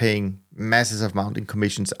like we're paying massive amount in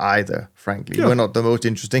commissions either, frankly. Yeah. We're not the most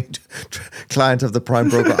interesting client of the prime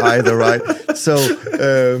broker either, right? So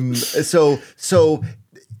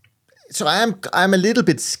I'm a little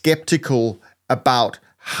bit skeptical about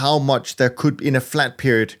how much there could, in a flat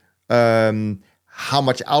period, how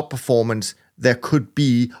much outperformance there could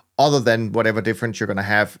be other than whatever difference you're going to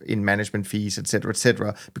have in management fees, et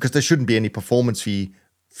cetera, because there shouldn't be any performance fee,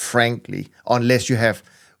 frankly, unless you have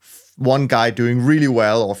one guy doing really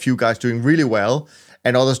well or a few guys doing really well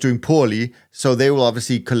and others doing poorly. So they will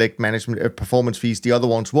obviously collect management performance fees. The other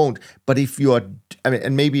ones won't. But if you are,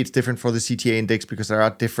 and maybe it's different for the CTA index because there are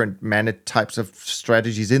different types of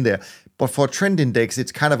strategies in there. But for a trend index,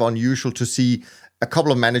 it's kind of unusual to see a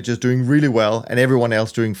couple of managers doing really well and everyone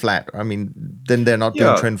else doing flat. Then they're not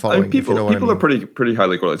doing trend following. People are pretty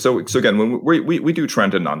highly correlated. So again, when we do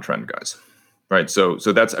trend and non-trend guys, right? So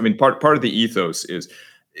that's part of the ethos is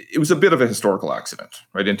it was a bit of a historical accident,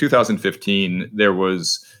 right? In 2015, there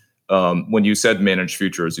was when you said managed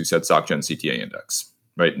futures, you said SocGen CTA index,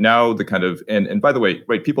 right? Now the kind of and by the way,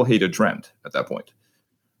 right? People hated trend at that point.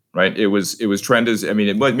 Right, it was trend is.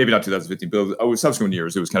 Maybe not 2015, but over subsequent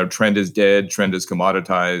years, it was kind of trend is dead, trend is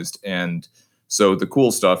commoditized, and so the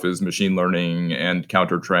cool stuff is machine learning and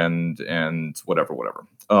counter trend and whatever.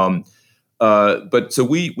 But so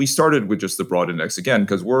we started with just the broad index again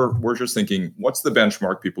because we're just thinking, what's the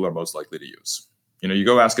benchmark people are most likely to use? You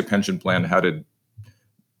go ask a pension plan, how did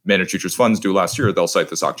managed futures funds do last year? They'll cite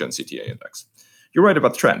the SocGen CTA index. You're right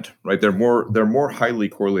about the trend, right? They're more highly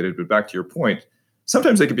correlated. But back to your point.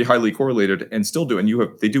 Sometimes they can be highly correlated and still do, and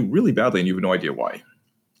they do really badly, and you have no idea why.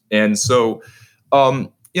 And so,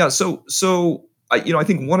 Yeah. So I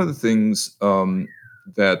think one of the things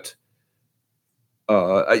that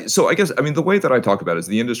I guess, I mean, the way that I talk about it is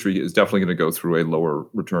the industry is definitely going to go through a lower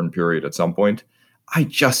return period at some point. I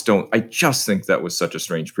just think that was such a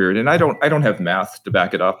strange period, and I don't have math to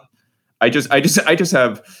back it up. I just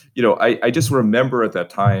have, I just remember at that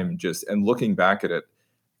time, just and looking back at it,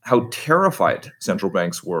 how terrified central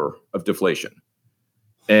banks were of deflation,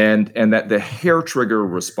 and that the hair trigger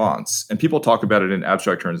response, and people talk about it in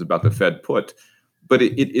abstract terms about the Fed put, but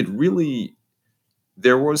it really,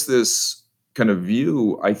 there was this kind of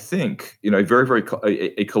view, I think, a very, very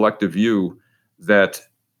a collective view that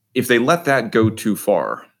if they let that go too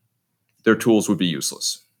far, their tools would be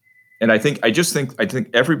useless. And I think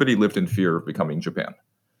everybody lived in fear of becoming Japan.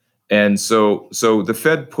 And so the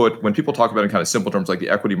Fed put, when people talk about it in kind of simple terms, like the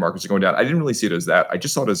equity markets are going down, I didn't really see it as that. I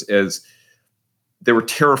just saw it as they were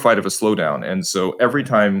terrified of a slowdown. And so every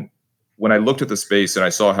time when I looked at the space and I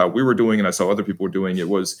saw how we were doing and I saw other people were doing, it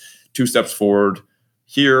was 2 steps forward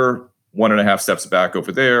here, 1.5 steps back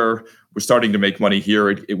over there. We're starting to make money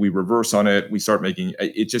here. We reverse on it. We start making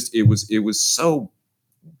it was so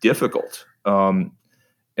difficult.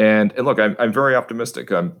 And look, I'm very optimistic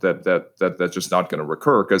that that's just not going to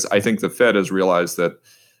recur, because I think the Fed has realized that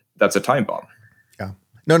that's a time bomb. Yeah.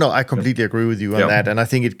 No, I completely agree with you on that. And I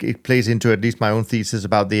think it plays into at least my own thesis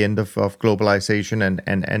about the end of globalization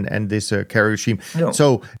and this carry regime. Yeah.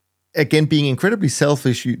 So again, being incredibly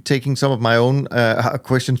selfish, taking some of my own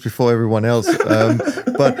questions before everyone else.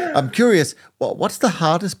 But I'm curious, what's the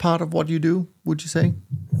hardest part of what you do, would you say?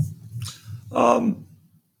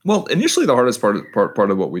 Well, initially, the hardest part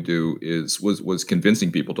of what we do was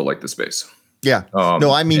convincing people to like the space. Yeah.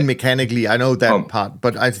 No, I mean mechanically, I know that part,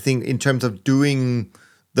 but I think in terms of doing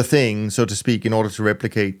the thing, so to speak, in order to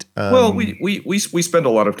replicate. Well, we spend a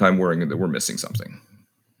lot of time worrying that we're missing something.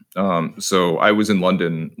 So I was in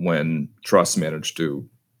London when Truss managed to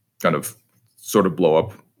kind of sort of blow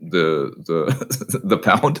up the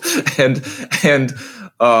pound, and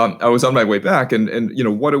I was on my way back, and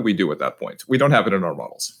what do we do at that point? We don't have it in our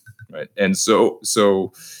models, right? And so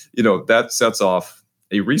that sets off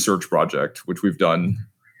a research project, which we've done.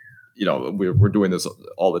 We're doing this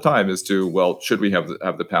all the time. Is to, well, should we have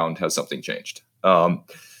the pound? Has something changed? Have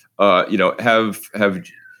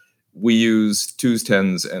we use 2s,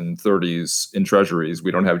 10s, and 30s in treasuries? We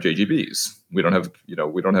don't have JGBs. We don't have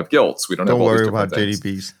gilts. We don't have all these different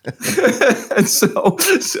things. Don't worry about JGBs. And so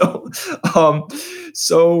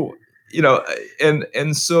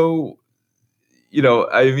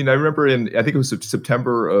I mean, I remember I think it was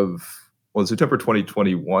September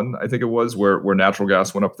 2021, I think it was, where natural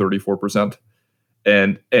gas went up 34%.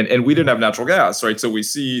 And we didn't have natural gas, right? So we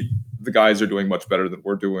see the guys are doing much better than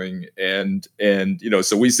we're doing, and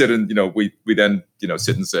so we sit and we then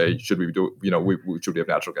sit and say, should we do should we have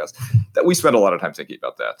natural gas? That we spend a lot of time thinking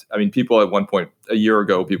about that. I mean, people at one point a year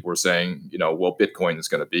ago, people were saying, well, Bitcoin is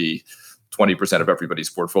going to be 20% of everybody's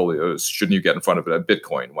portfolios. Shouldn't you get in front of it at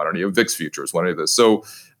Bitcoin? Why don't you have VIX futures? Why don't you have this? So,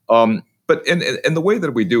 but and the way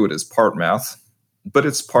that we do it is part math, but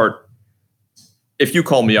it's part. If you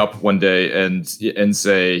call me up one day and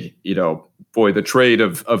say, boy, the trade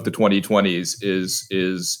of the 2020s is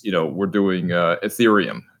we're doing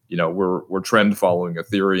Ethereum, we're trend following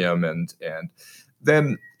Ethereum, and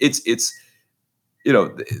then it's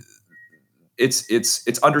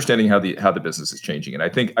understanding how the business is changing. And I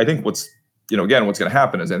think what's what's going to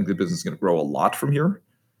happen is I think the business is going to grow a lot from here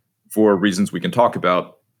for reasons we can talk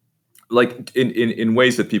about, like in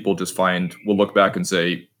ways that people just will look back and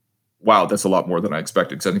say, wow, that's a lot more than I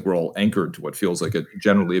expected, because I think we're all anchored to what feels like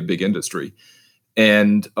generally a big industry.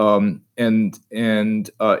 And in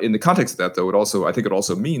the context of that, though, I think it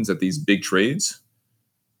also means that these big trades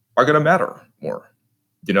are going to matter more.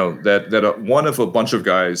 That one of a bunch of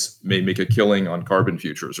guys may make a killing on carbon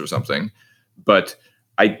futures or something, but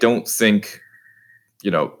I don't think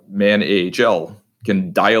Man AHL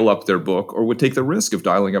can dial up their book, or would take the risk of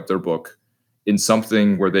dialing up their book in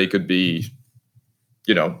something where they could be,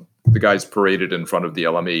 the guys paraded in front of the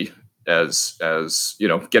LME as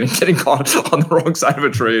getting caught on the wrong side of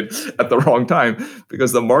a trade at the wrong time,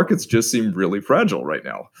 because the markets just seem really fragile right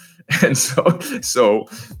now. And so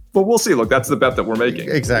but we'll see. Look, that's the bet that we're making.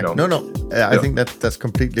 Exactly. I think that's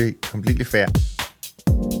completely fair.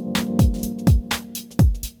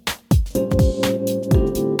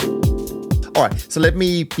 All right, so let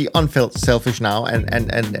me be unfelt selfish now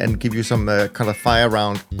and give you some kind of fire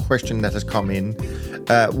round question that has come in.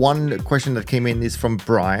 One question that came in is from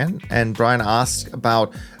Brian, and Brian asks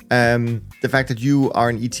about the fact that you are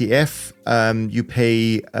an ETF. You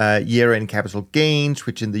pay year-end capital gains,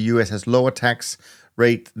 which in the US has lower tax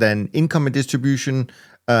rate than income and distribution.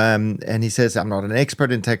 And he says, I'm not an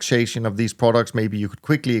expert in taxation of these products. Maybe you could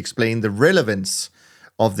quickly explain the relevance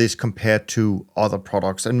of this compared to other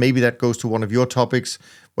products. And maybe that goes to one of your topics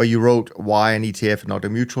where you wrote why an ETF and not a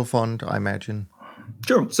mutual fund, I imagine.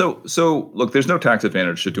 Sure. So look, there's no tax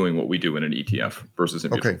advantage to doing what we do in an ETF versus a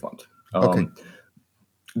mutual fund.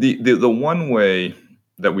 The one way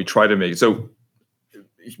that we try to make, so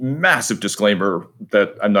massive disclaimer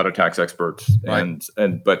that I'm not a tax expert, right.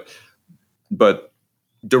 but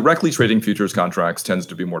directly trading futures contracts tends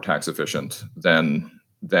to be more tax efficient than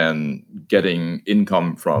getting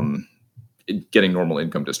income from getting normal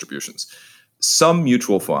income distributions. Some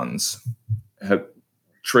mutual funds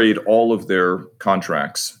trade all of their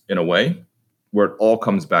contracts in a way where it all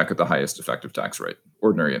comes back at the highest effective tax rate,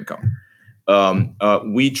 ordinary income.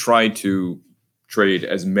 We try to trade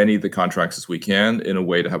as many of the contracts as we can in a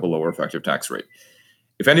way to have a lower effective tax rate.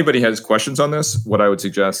 If anybody has questions on this, what I would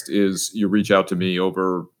suggest is you reach out to me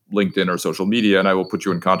over LinkedIn or social media, and I will put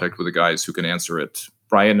you in contact with the guys who can answer it.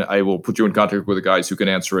 Brian, I will put you in contact with the guys who can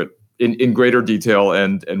answer it in greater detail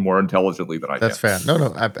and more intelligently than I can. That's fair. No,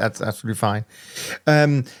 that's absolutely fine.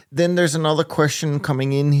 Then there's another question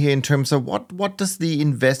coming in here in terms of what does the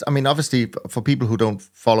invest? I mean, obviously, for people who don't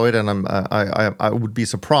follow it, and I would be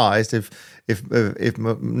surprised if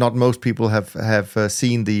not most people have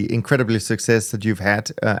seen the incredible success that you've had,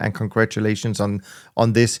 and congratulations on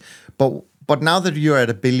this. But now that you're at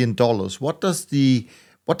 $1 billion, what does the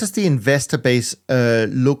investor base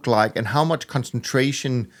look like, and how much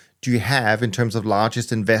concentration do you have in terms of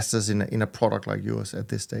largest investors in a product like yours at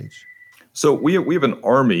this stage? So we have an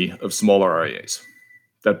army of smaller RIAs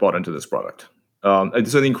that bought into this product. And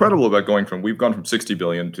so the incredible about we've gone from 60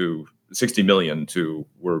 million to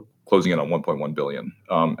we're closing in on 1.1 billion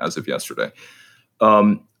as of yesterday.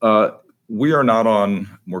 We are not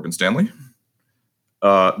on Morgan Stanley,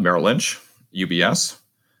 Merrill Lynch, UBS.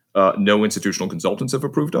 No institutional consultants have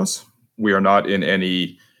approved us. We are not in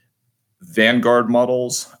any Vanguard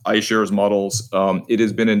models, iShares models. It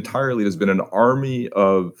has been an army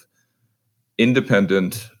of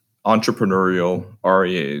independent entrepreneurial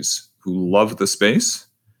RIAs who love the space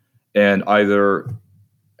and either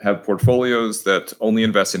have portfolios that only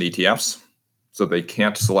invest in ETFs, so they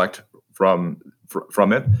can't select from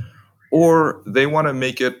it, or they want to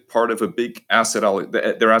make it part of a big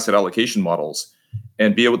their asset allocation models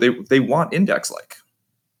and be able. They want index-like,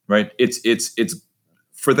 right? It's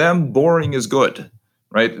for them, boring is good,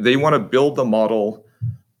 right? They want to build the model,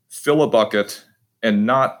 fill a bucket, and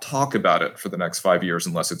not talk about it for the next 5 years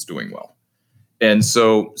unless it's doing well. And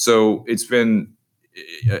so it's been,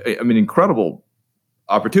 incredible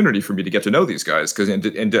opportunity for me to get to know these guys and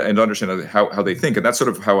to understand how they think. And that's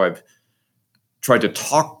sort of how I've tried to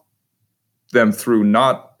talk them through,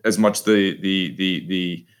 not as much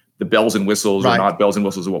the bells and whistles or not bells and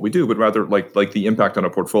whistles of what we do, but rather like the impact on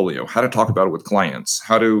a portfolio, how to talk about it with clients,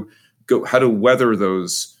 how to weather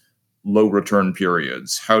those low return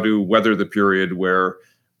periods, how to weather the period where,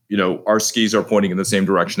 our skis are pointing in the same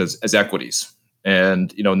direction as equities.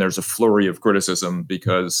 And, and there's a flurry of criticism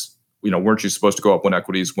because, weren't you supposed to go up when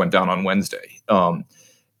equities went down on Wednesday?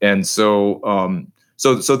 And so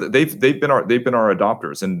they've been our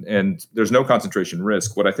adopters, and there's no concentration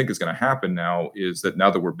risk. What I think is going to happen now is that now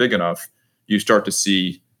that we're big enough, you start to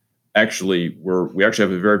see we actually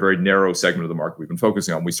have a very, very narrow segment of the market we've been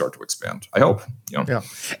focusing on. We start to expand, I hope. Yeah.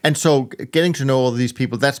 And so getting to know all these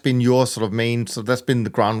people, that's been your sort of main. So that's been the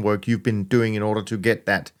groundwork you've been doing in order to get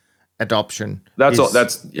that adoption. Exactly.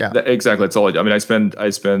 That's all I do. I mean, I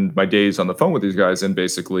spend my days on the phone with these guys, and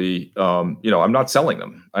basically, I'm not selling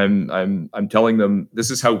them. I'm telling them this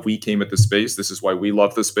is how we came at the space. This is why we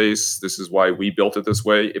love the space. This is why we built it this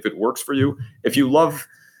way. If it works for you, if you love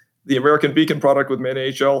the American Beacon product with Main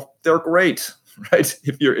AHL, they're great, right?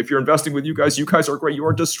 If you're investing with you guys are great. You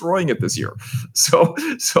are destroying it this year. So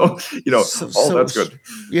that's good.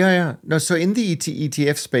 Yeah. No, so in the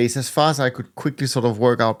ETF space, as far as I could quickly sort of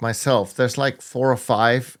work out myself, there's like 4 or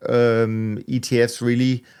 5 ETFs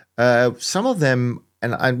really. Some of them,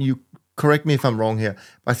 and you correct me if I'm wrong here,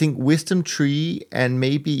 but I think Wisdom Tree and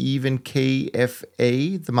maybe even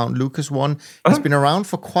KFA, the Mount Lucas one, has been around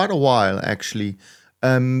for quite a while actually.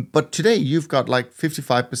 But today you've got like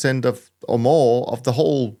 55% or more of the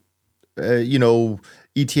whole,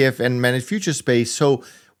 ETF and managed future space. So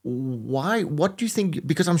what do you think,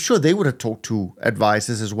 because I'm sure they would have talked to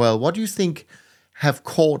advisors as well. What do you think have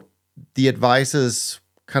caught the advisors'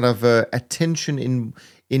 kind of attention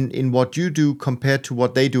in what you do compared to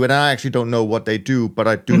what they do? And I actually don't know what they do, but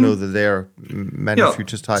I do know that they're managed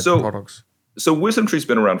futures type products. So WisdomTree's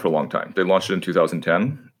been around for a long time. They launched it in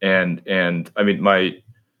 2010, and I mean, my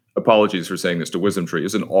apologies for saying this to WisdomTree,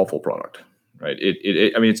 is an awful product, right?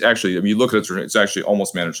 I mean, it's actually, I mean, you look at it, it's actually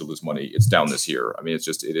almost managed to lose money. It's down this year. I mean, it's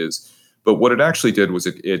just, it is. But what it actually did was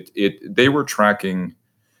they were tracking.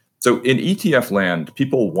 So in ETF land,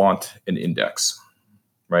 people want an index,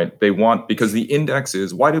 right? They want, because the index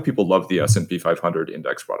is, why do people love the S&P 500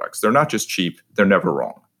 index products? They're not just cheap, they're never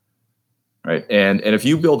wrong, right? And if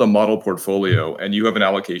you build a model portfolio and you have an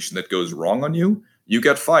allocation that goes wrong on you, you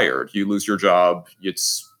get fired, you lose your job.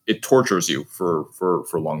 It tortures you for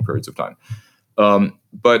long periods of time.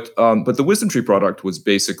 But the WisdomTree product was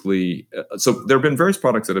basically, so there have been various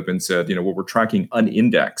products that have been said, you know, where we're tracking an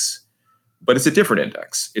index, but it's a different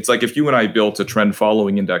index. It's like if you and I built a trend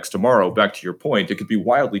following index tomorrow, back to your point, it could be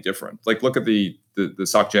wildly different. Like look at the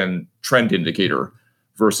SocGen trend indicator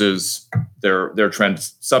versus their trend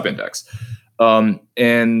sub-index. And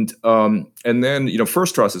then, you know,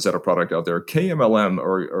 First Trust has had a product out there, KMLM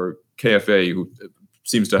or KFA, who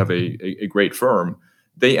seems to have a great firm.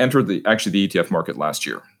 They entered the ETF market last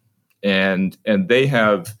year, and they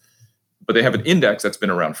have an index that's been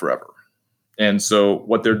around forever. And so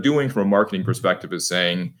what they're doing from a marketing perspective is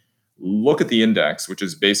saying, look at the index, which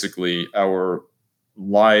is basically our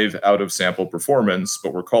live out of sample performance,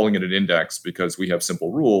 but we're calling it an index because we have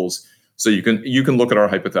simple rules. So you can look at our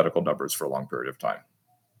hypothetical numbers for a long period of time.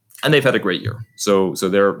 And they've had a great year. So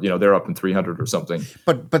they're up in 300 or something.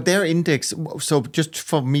 But their index, so just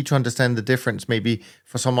for me to understand the difference, maybe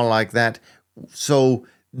for someone like that, so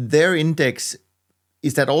their index,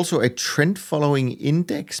 is that also a trend following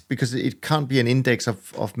index? Because it can't be an index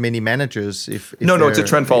of many managers. No, it's a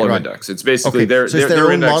trend following index. It's basically their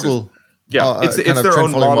own model. It's their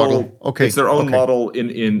own model. Okay. It's their own model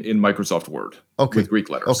in Microsoft Word with Greek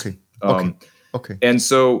letters. Okay. And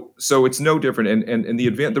so it's no different. And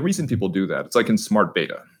the reason people do that, it's like in smart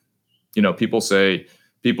beta. You know, people say,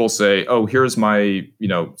 oh, here's my, you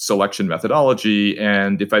know, selection methodology,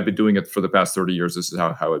 and if I've been doing it for the past 30 years, this is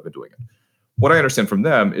how I've been doing it. What I understand from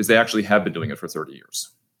them is they actually have been doing it for 30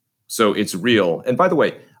 years. So it's real. And by the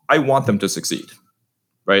way, I want them to succeed,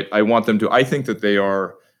 right? I think that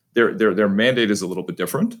their mandate is a little bit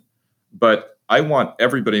different, but I want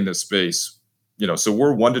everybody in this space, you know, so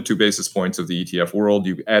we're 1 to 2 basis points of the ETF world.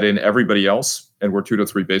 You add in everybody else, and we're 2 to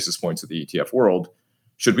 3 basis points of the ETF world.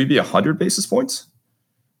 Should we be 100 basis points?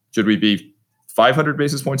 Should we be 500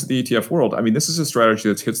 basis points of the ETF world? I mean, this is a strategy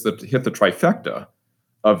that's hit the trifecta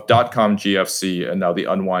of .com GFC and now the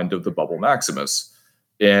unwind of the bubble Maximus.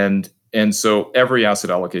 And so every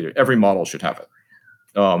asset allocator, every model should have it.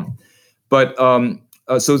 So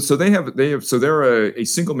they're a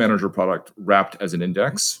single manager product wrapped as an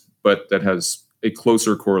index, but that has a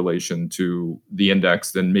closer correlation to the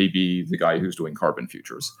index than maybe the guy who's doing carbon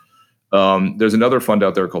futures. There's another fund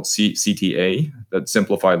out there called CTA that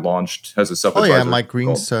Simplified launched, has a sub-advisor. Oh yeah, Mike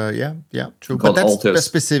Green's, true. But that's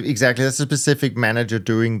specific. Exactly, that's a specific manager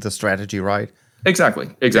doing the strategy, right? Exactly,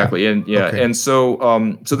 yeah. And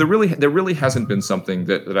so there really hasn't been something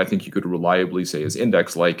that I think you could reliably say is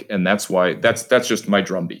index-like, and that's why that's just my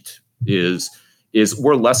drumbeat is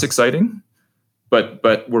we're less exciting, but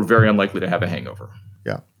we're very unlikely to have a hangover.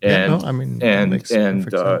 Yeah. And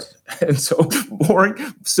so boring,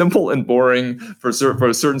 simple and boring for a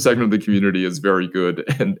certain segment of the community is very good,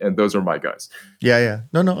 and those are my guys. Yeah.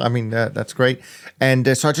 No. I mean that's great.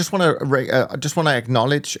 And so I just want to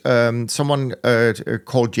acknowledge someone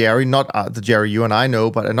called Jerry, not the Jerry you and I know,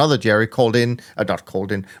 but another Jerry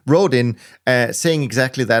wrote in, saying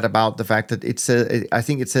exactly that about the fact that it's. I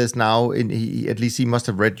think it says now at least he must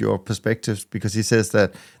have read your perspectives, because he says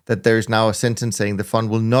that there is now a sentence saying the fund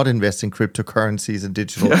will not invest in cryptocurrencies and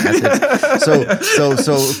digital assets.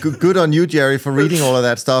 So good on you, Jerry, for reading all of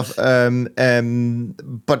that stuff.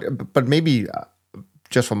 But maybe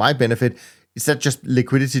just for my benefit, is that just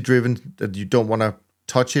liquidity driven that you don't want to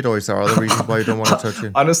touch it, or is there other reasons why you don't want to touch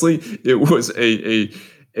it? Honestly, it was a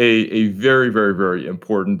very, very, very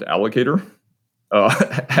important allocator.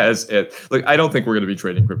 I don't think we're going to be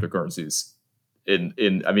trading cryptocurrencies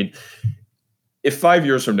I mean, if 5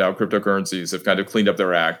 years from now cryptocurrencies have kind of cleaned up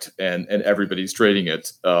their act and everybody's trading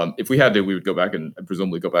it, if we had to, we would go back and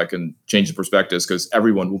presumably go back and change the prospectus, because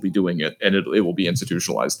everyone will be doing it and it will be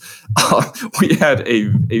institutionalized. We had a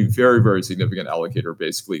very, very significant allocator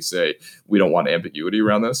basically say, we don't want ambiguity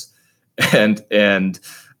around this. And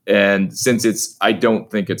since I don't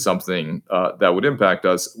think it's something that would impact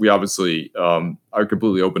us, we obviously are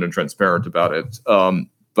completely open and transparent about it.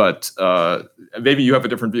 But maybe you have a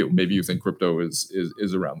different view. Maybe you think crypto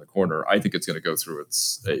is around the corner. I think it's going to go through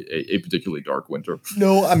a particularly dark winter.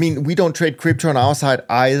 No, I mean, we don't trade crypto on our side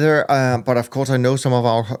either. But of course, I know some of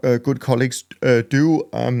our good colleagues do.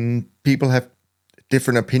 People have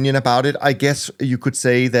different opinion about it. I guess you could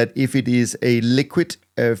say that if it is a liquid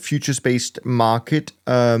futures-based market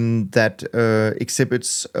that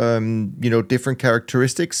exhibits different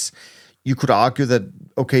characteristics, you could argue that,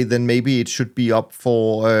 okay, then maybe it should be up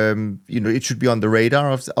for, it should be on the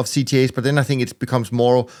radar of CTAs. But then I think it becomes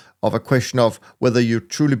more of a question of whether you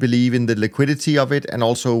truly believe in the liquidity of it, and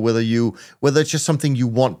also whether it's just something you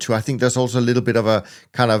want to. I think there's also a little bit of a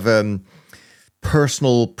kind of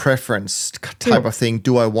personal preference type of thing.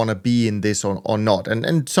 Do I want to be in this or not?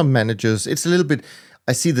 And some managers, it's a little bit.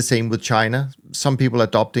 I see the same with China. Some people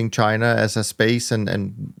adopting China as a space,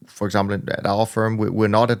 and for example, at our firm, we're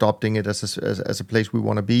not adopting it as a place we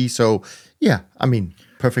want to be. So, yeah, I mean,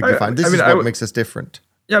 perfectly fine. This is what makes us different.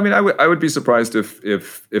 Yeah, I mean, I would be surprised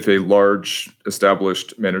if a large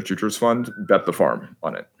established managed futures fund bet the farm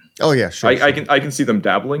on it. Oh yeah, sure. I can see them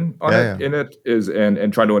dabbling on in it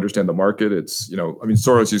and trying to understand the market. It's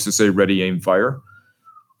Soros used to say ready, aim, fire.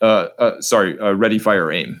 Ready,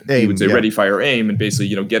 fire, aim. He would say ready, fire, aim, and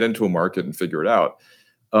basically, get into a market and figure it out.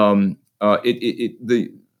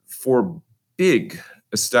 For big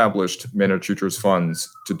established managed futures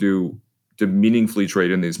funds to meaningfully trade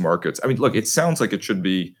in these markets. I mean, look, it sounds like it should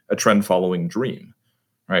be a trend following dream,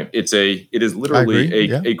 right? It is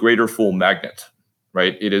literally a greater full magnet,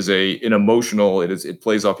 right? It is an emotional. It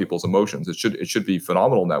plays off people's emotions. It should be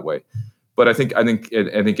phenomenal in that way. But I think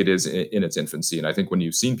it is in its infancy, and I think when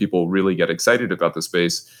you've seen people really get excited about the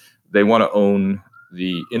space, they want to own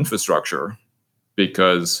the infrastructure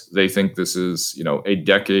because they think this is a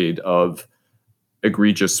decade of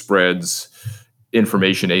egregious spreads,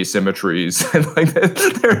 information asymmetries, and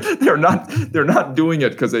they're not doing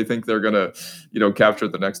it because they think they're gonna capture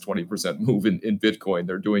the next 20% move in Bitcoin.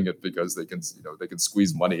 They're doing it because they can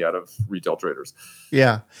squeeze money out of retail traders.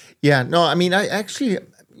 Yeah. No, I mean, I actually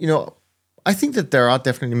I think that there are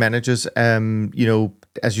definitely managers,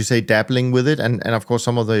 as you say, dabbling with it, and of course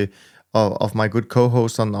some of my good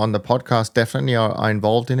co-hosts on the podcast definitely are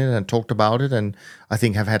involved in it and talked about it, and I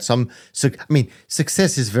think have had some. So I mean,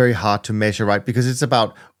 success is very hard to measure, right? Because it's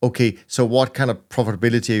about, okay, so what kind of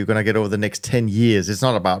profitability are you going to get over the next 10 years? It's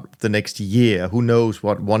not about the next year. Who knows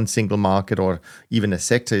what one single market or even a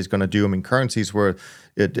sector is going to do? I mean, currencies were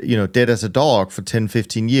dead as a dog for 10,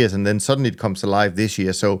 15 years, and then suddenly it comes alive this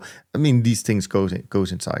year. So, I mean, these things goes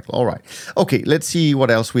in cycle. All right. Okay, let's see what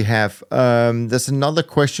else we have. There's another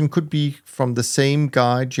question, could be from the same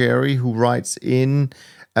guy, Jerry, who writes in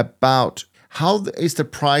about how is the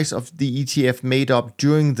price of the ETF made up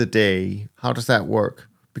during the day? How does that work?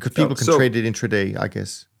 Because people can trade it intraday, I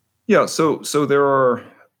guess. Yeah, so there are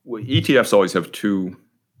ETFs always have two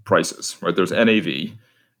prices, right? There's NAV.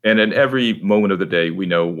 And in every moment of the day, we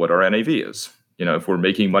know what our NAV is. If we're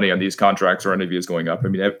making money on these contracts, our NAV is going up. I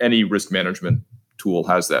mean, any risk management tool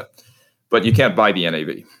has that. But you can't buy the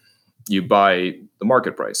NAV. You buy the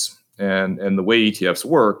market price. And the way ETFs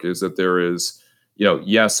work is that there is,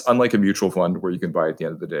 yes, unlike a mutual fund where you can buy at the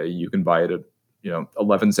end of the day, you can buy it at,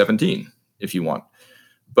 11.17 if you want.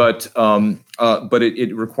 But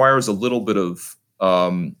it requires a little bit of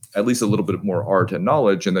at least a little bit more art and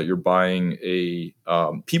knowledge, in that you're buying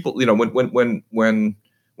people.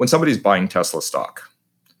 When somebody's buying Tesla stock,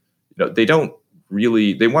 they don't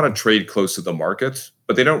really, they want to trade close to the market,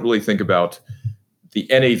 but they don't really think about the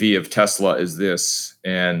NAV of Tesla is this,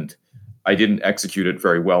 and I didn't execute it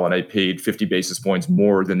very well, and I paid 50 basis points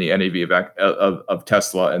more than the NAV of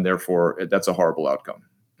Tesla, and therefore that's a horrible outcome,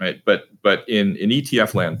 right? But in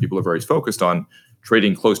ETF land, people are very focused on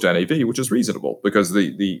trading close to NAV, which is reasonable, because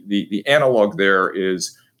the analog there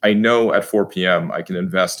is, I know at 4 p.m. I can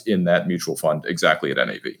invest in that mutual fund exactly at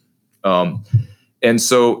NAV. And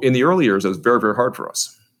so in the early years, it was very, very hard for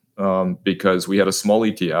us because we had a small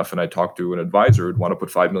ETF, and I talked to an advisor who'd want to put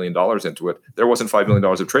 $5 million into it. There wasn't $5 million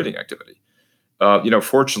of trading activity.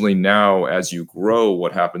 Fortunately now, as you grow,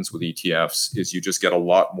 what happens with ETFs is you just get a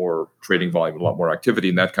lot more trading volume, a lot more activity,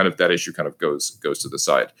 and that issue kind of goes to the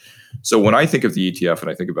side. So when I think of the ETF and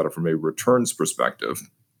I think about it from a returns perspective,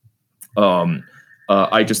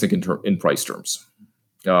 I just think in price terms.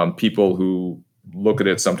 People who look at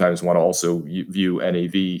it sometimes want to also view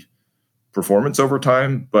NAV performance over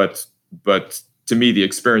time, but to me, the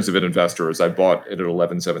experience of an investor is I bought it at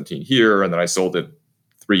 11.17 here, and then I sold it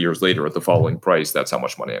 3 years later at the following price. That's how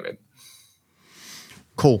much money I made.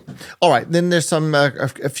 Cool. All right. Then there's some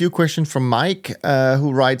a few questions from Mike,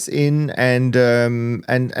 who writes in, and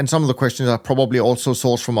some of the questions are probably also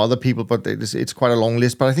sourced from other people, but it's quite a long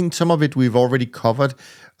list. But I think some of it we've already covered.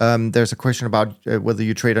 There's a question about whether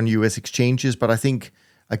you trade on U.S. exchanges, but I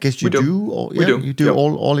guess you do. We do. You do yep.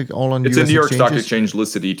 all on US exchanges. It's a New York Stock Exchange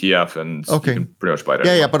listed ETF, and you can pretty much buy it.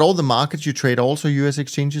 Yeah, but all the markets you trade also U.S.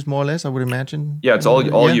 exchanges, more or less, I would imagine. Yeah, it's all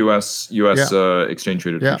U.S. exchange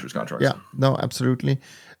traded futures contracts. Yeah, no, absolutely.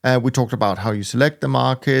 We talked about how you select the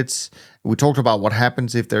markets. We talked about what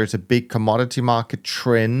happens if there is a big commodity market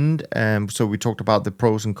trend. So we talked about the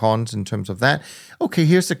pros and cons in terms of that. Okay,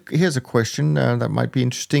 here's a question that might be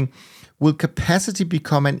interesting. Will capacity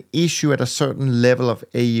become an issue at a certain level of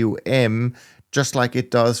AUM, just like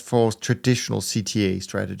it does for traditional CTA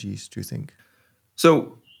strategies, do you think?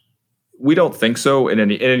 So we don't think so in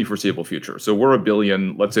any foreseeable future. So we're $1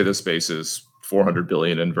 billion. Let's say the space is $400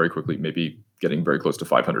 billion, and very quickly maybe getting very close to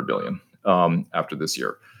 $500 billion after this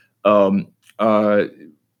year.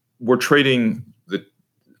 We're trading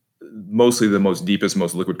mostly the most deepest,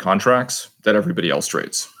 most liquid contracts that everybody else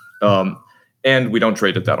trades. And we don't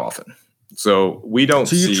trade it that often. So we don't.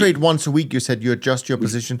 So you trade once a week. You said you adjust your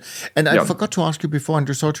position, and I forgot to ask you before.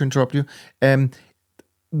 Andrew, sorry to interrupt you.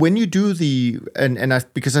 When you do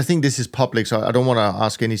because I think this is public, so I don't want to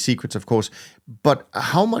ask any secrets, of course. But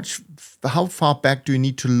how far back do you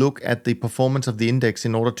need to look at the performance of the index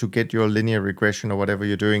in order to get your linear regression or whatever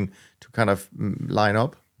you're doing to kind of line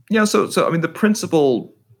up? Yeah. So I mean, the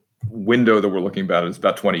principal window that we're looking at is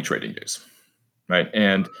about 20 trading days, right?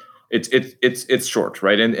 And it's short,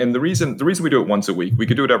 right? And the reason we do it once a week, we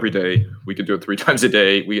could do it every day, we could do it 3 times a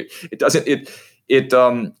day.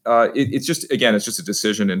 It's just a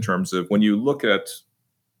decision in terms of when you look at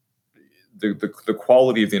the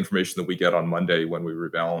quality of the information that we get on Monday when we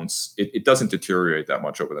rebalance, it doesn't deteriorate that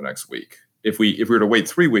much over the next week. If we were to wait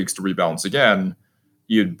 3 weeks to rebalance again,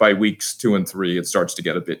 by weeks 2 and 3, it starts to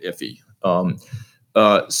get a bit iffy.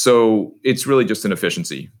 So it's really just an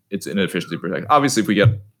efficiency. It's an efficiency protect. Obviously, if we get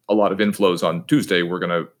a lot of inflows on Tuesday, we're going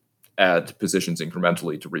to add positions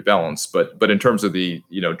incrementally to rebalance. But in terms of the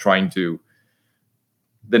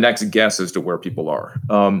next guess as to where people are.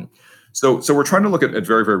 So we're trying to look at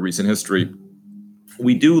very, very recent history.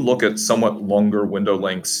 We do look at somewhat longer window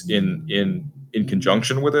lengths in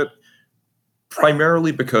conjunction with it,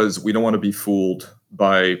 primarily because we don't want to be fooled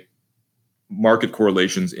by market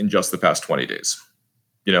correlations in just the past 20 days.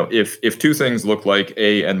 If two things look like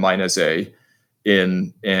A and minus A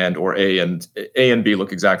or A and B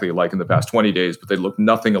look exactly alike in the past 20 days, but they look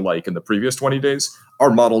nothing alike in the previous 20 days, our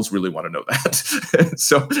models really want to know that.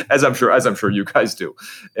 So as I'm sure you guys do.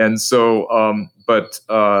 And so, but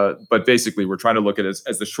basically we're trying to look at it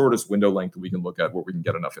as the shortest window length that we can look at where we can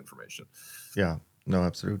get enough information. Yeah, no,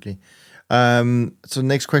 absolutely. So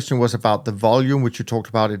next question was about the volume, which you talked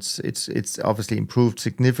about. It's obviously improved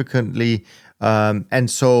significantly. And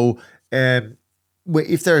so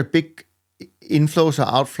if there are big inflows or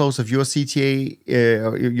outflows of your CTA,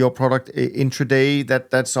 your product intraday,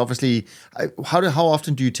 that's obviously, how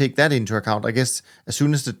often do you take that into account? I guess as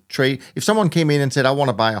soon as the trade, if someone came in and said, I want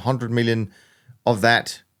to buy 100 million of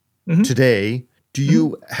that today, do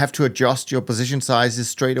you have to adjust your position sizes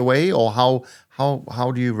straight away, or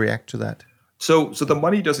how do you react to that? So the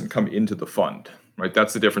money doesn't come into the fund, right?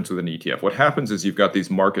 That's the difference with an ETF. What happens is you've got these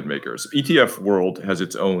market makers. ETF world has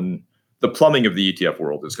its own. The plumbing of the ETF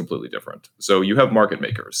world is completely different. So you have market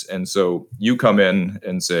makers. And so you come in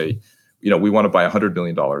and say, we want to buy $100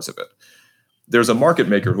 million of it. There's a market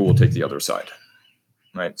maker who will take the other side,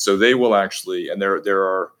 right? So they will actually, and there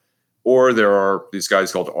are these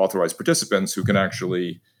guys called authorized participants who can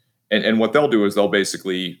actually, and what they'll do is they'll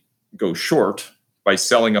basically go short by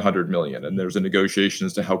selling 100 million. And there's a negotiation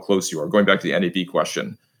as to how close you are. Going back to the NAV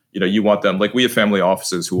question, you want them, like we have family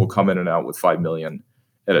offices who will come in and out with 5 million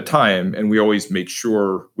at a time. And we always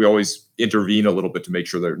intervene a little bit to make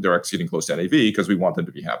sure they're executing close to NAV because we want them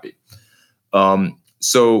to be happy.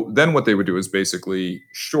 So then what they would do is basically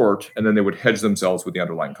short, and then they would hedge themselves with the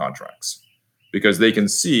underlying contracts because they can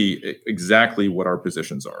see exactly what our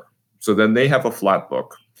positions are. So then they have a flat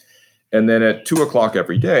book. And then at 2:00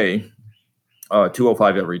 every day,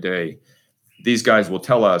 2:05 every day, these guys will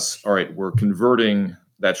tell us, all right, we're converting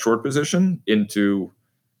that short position into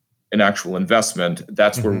an actual investment.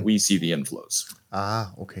 That's where we see the inflows.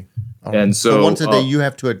 Okay. Right. And so once a day you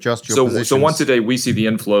have to adjust your positions. So once a day we see the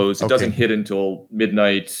inflows. It doesn't hit until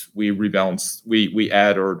midnight. We rebalance, we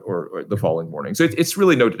add or the following morning. So it's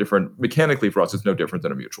really no different. Mechanically for us, it's no different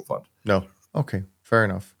than a mutual fund. No. Okay. Fair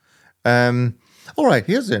enough. All right,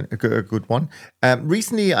 here's a good one.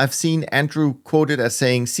 Recently, I've seen Andrew quoted as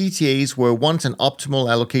saying CTAs were once an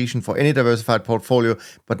optimal allocation for any diversified portfolio,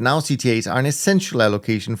 but now CTAs are an essential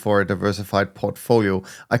allocation for a diversified portfolio.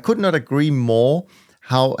 I could not agree more.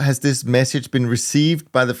 How has this message been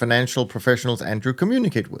received by the financial professionals Andrew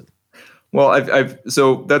communicate with? Well,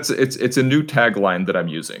 so it's a new tagline that I'm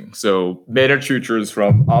using. So managed futures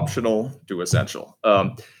from optional to essential.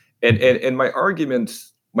 And my argument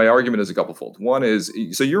is a couplefold. One is,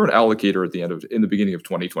 so you're an allocator in the beginning of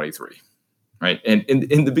 2023, right? And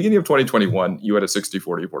in the beginning of 2021, you had a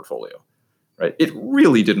 60-40 portfolio, right? It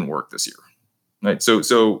really didn't work this year, right? So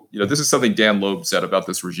this is something Dan Loeb said about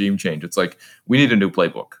this regime change. It's like, we need a new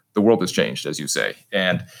playbook. The world has changed, as you say,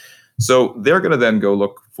 and so they're going to then go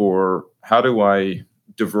look for, how do I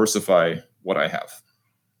diversify what I have?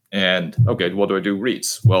 And okay, well, do I do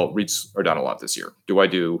REITs? Well, REITs are down a lot this year. Do I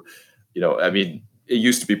do, it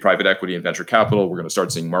used to be private equity and venture capital. We're going to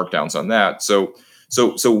start seeing markdowns on that. So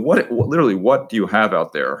what do you have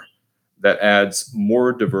out there that adds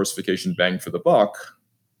more diversification bang for the buck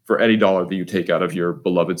for any dollar that you take out of your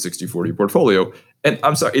beloved 60-40 portfolio? And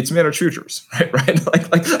I'm sorry, it's managed futures, right?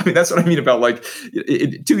 Like, that's what I mean about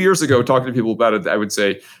 2 years ago, talking to people about it, I would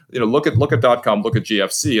say, look at .com, look at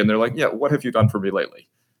GFC, and they're like, yeah, what have you done for me lately?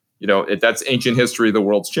 That's ancient history. The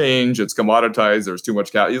world's changed. It's commoditized. There's too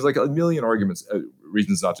much capital. There's like a million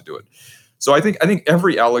reasons not to do it. So I think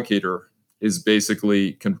every allocator is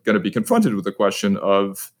basically going to be confronted with the question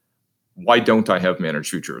of, why don't I have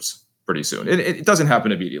managed futures pretty soon? It doesn't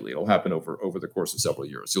happen immediately. It'll happen over the course of several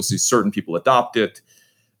years. You'll see certain people adopt it.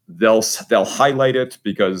 They'll highlight it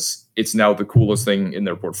because it's now the coolest thing in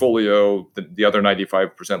their portfolio. The other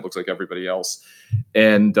 95% looks like everybody else.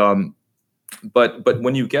 And but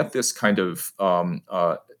when you get this kind of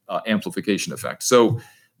amplification effect. So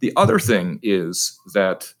the other thing is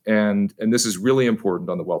that, and this is really important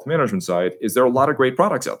on the wealth management side, is there are a lot of great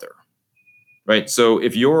products out there, right? So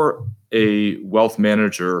if you're a wealth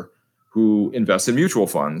manager who invests in mutual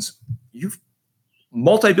funds, you've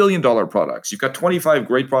multi-billion-dollar products. You've got 25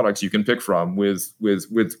 great products you can pick from with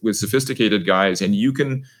sophisticated guys, and you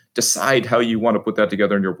can decide how you want to put that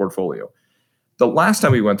together in your portfolio. The last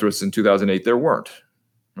time we went through this in 2008, there weren't,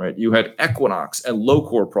 right? You had Equinox and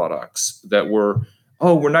low-core products that were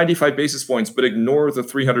 95 basis points, but ignore the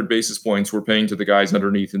 300 basis points we're paying to the guys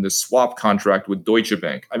underneath in this swap contract with Deutsche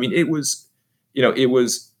Bank. I mean,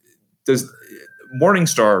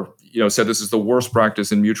 Morningstar, said this is the worst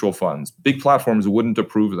practice in mutual funds. Big platforms wouldn't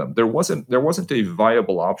approve them. There wasn't a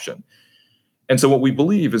viable option. And so what we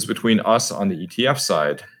believe is, between us on the ETF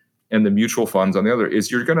side and the mutual funds on the other, is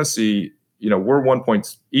you're going to see,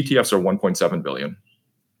 ETFs are 1.7 billion,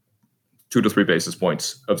 2 to 3 basis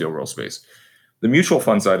points of the overall space. The mutual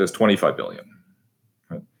fund side is 25 billion.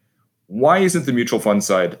 Right? Why isn't the mutual fund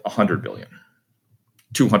side 100 billion,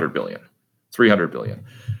 200 billion, 300 billion?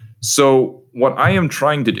 So what I am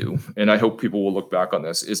trying to do, and I hope people will look back on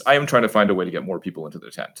this, is I am trying to find a way to get more people into the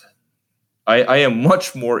tent. I am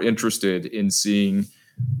much more interested in seeing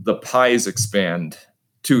the pies expand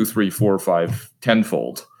 2, 3, 4, 5,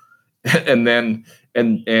 tenfold. And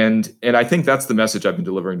I think that's the message I've been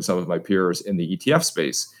delivering to some of my peers in the ETF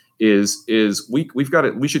space is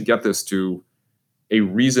we should get this to a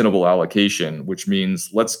reasonable allocation, which means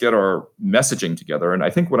let's get our messaging together. And I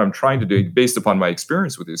think what I'm trying to do, based upon my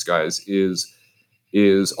experience with these guys, is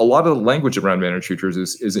a lot of the language around managed futures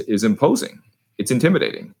is imposing. It's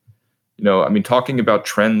intimidating. Talking about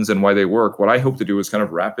trends and why they work, what I hope to do is kind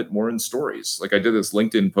of wrap it more in stories. Like I did this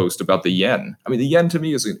LinkedIn post about the yen. The yen to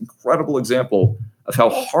me is an incredible example of how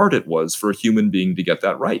hard it was for a human being to get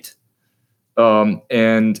that right.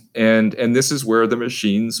 And this is where the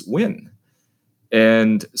machines win.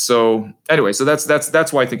 And so anyway, so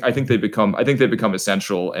that's why I think they become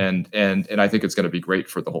essential, and I think it's going to be great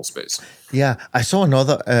for the whole space. Yeah, I saw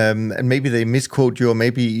another, and maybe they misquote you, or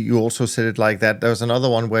maybe you also said it like that. There was another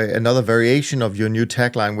one where another variation of your new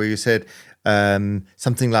tagline where you said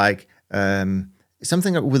something like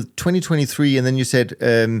something with 2023, and then you said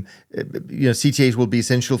CTAs will be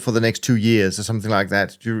essential for the next 2 years or something like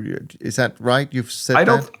that. Is that right? You've said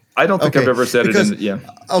that? I don't think I've ever said it. Okay. Yeah.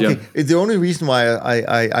 The only reason why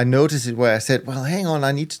I noticed it, where I said, well, hang on,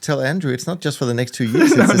 I need to tell Andrew it's not just for the next 2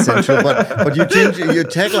 years it's essential, but you change your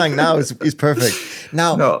tagline now is perfect.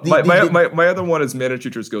 Now, my other one is managed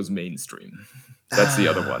futures goes mainstream. That's the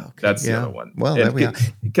other one. Okay. That's the other one. Well, there we are.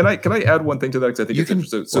 Can I add one thing to that? Because I think it's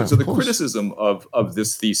interesting. So the criticism of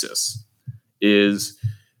this thesis is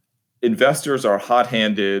investors are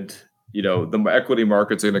hot-handed. The equity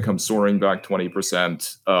markets are going to come soaring back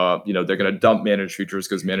 20%. They're going to dump managed futures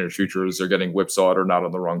because managed futures are getting whipsawed or not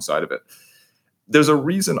on the wrong side of it. there's a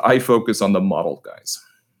reason I focus on the model guys.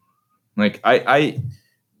 Like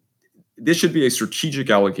this should be a strategic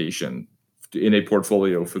allocation in a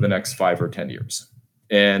portfolio for the next 5 or 10 years.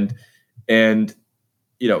 And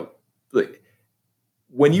like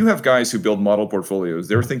when you have guys who build model portfolios,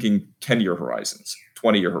 they're thinking 10-year horizons,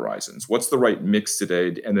 20-year horizons. What's the right mix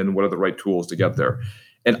today? And then what are the right tools to get there?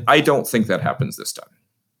 And I don't think that happens this time.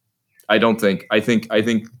 I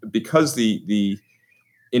think because in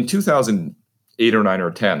 2008 or 9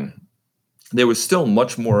 or 10, there was still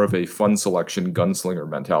much more of a fund selection gunslinger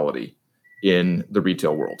mentality in the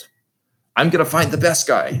retail world. I'm going to find the best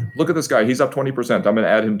guy. Look at this guy. He's up 20%. I'm going to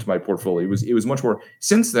add him to my portfolio. It was much more.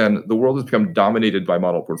 Since then, the world has become dominated by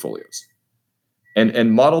model portfolios.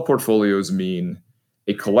 And model portfolios mean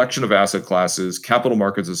a collection of asset classes, capital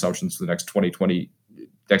markets assumptions for the next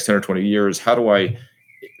 10 or 20 years. How do I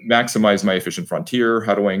maximize my efficient frontier?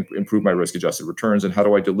 How do I improve my risk-adjusted returns? And how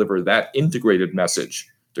do I deliver that integrated message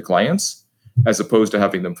to clients as opposed to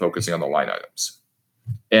having them focusing on the line items?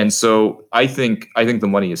 And so I think the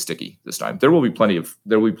money is sticky this time. There will be plenty of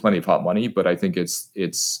hot money, but I think it's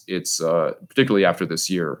particularly after this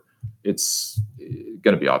year, it's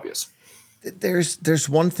going to be obvious. There's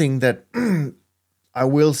one thing that I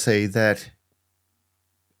will say that,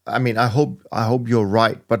 I mean, I hope you're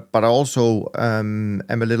right, but I also am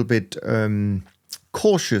a little bit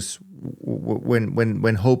cautious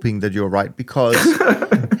when hoping that you're right, because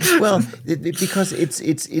because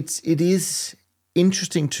it is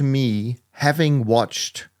interesting to me, having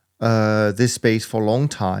watched this space for a long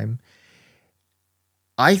time.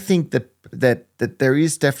 I think that there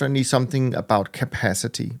is definitely something about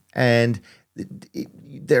capacity, and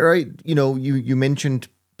there are, you mentioned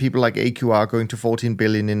people like AQR going to 14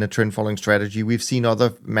 billion in a trend following strategy. We've seen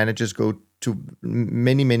other managers go to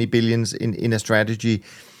many billions in a strategy,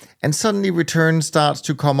 and suddenly return starts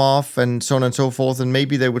to come off and so on and so forth. And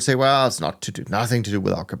maybe they would say, well, it's nothing to do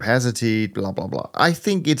with our capacity, blah, blah, blah. I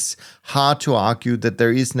think it's hard to argue that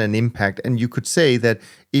there isn't an impact. And you could say that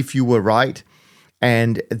if you were right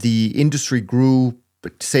and the industry grew,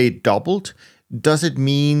 say it doubled, does it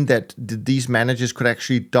mean that these managers could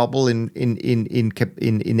actually double in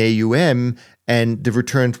AUM and the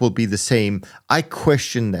returns will be the same? I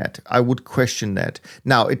question that. I would question that.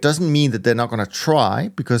 Now, it doesn't mean that they're not going to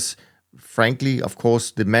try, because frankly, of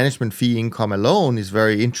course, the management fee income alone is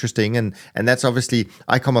very interesting, and that's obviously,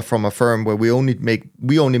 I come from a firm where we only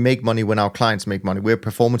make money when our clients make money. We're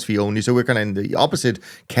performance fee only, so we're kind of in the opposite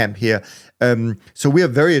camp here. So we are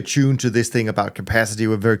very attuned to this thing about capacity.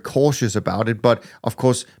 We're very cautious about it, but of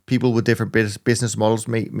course, people with different business models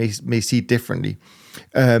may see it differently.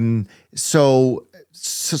 So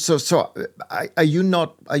are you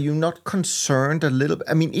not concerned a little bit?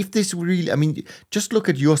 I mean, if this really, I mean, just look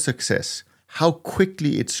at your success, how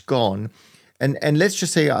quickly it's gone, and let's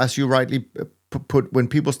just say, as you rightly put, when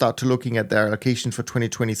people start to looking at their allocation for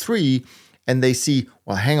 2023, and they see,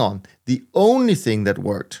 well, hang on, the only thing that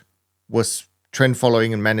worked was trend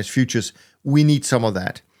following and managed futures. We need some of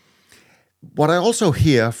that. What I also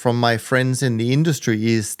hear from my friends in the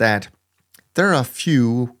industry is that there are a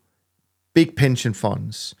few big pension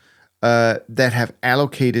funds that have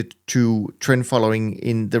allocated to trend following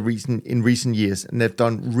in recent years, and they've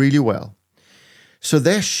done really well. So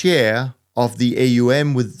their share of the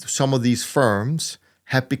AUM with some of these firms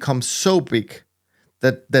have become so big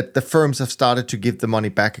that the firms have started to give the money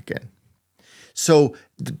back again. So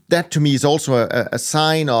that to me is also a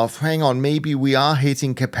sign of, hang on, maybe we are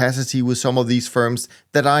hitting capacity with some of these firms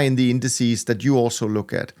that are in the indices that you also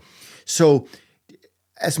look at. So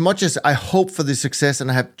as much as I hope for the success, and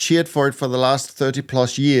I have cheered for it for the last 30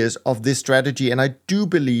 plus years of this strategy, and I do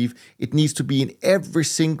believe it needs to be in every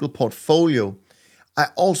single portfolio, I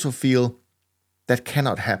also feel that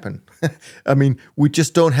cannot happen. I mean, we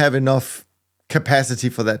just don't have enough capacity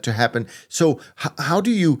for that to happen. So how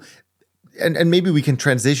do you, and maybe we can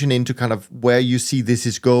transition into kind of where you see this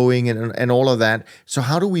is going and all of that. So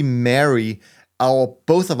how do we marry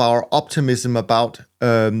both of our optimism about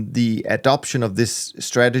the adoption of this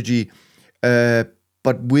strategy,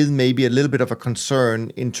 but with maybe a little bit of a concern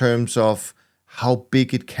in terms of how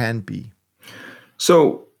big it can be?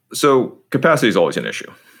 So capacity is always an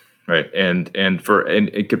issue, right? And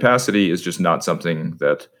capacity is just not something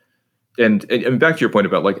that, and back to your point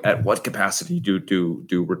about, like, at what capacity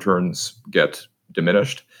do returns get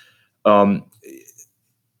diminished? I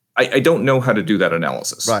don't know how to do that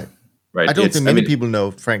analysis. Right. I don't think many people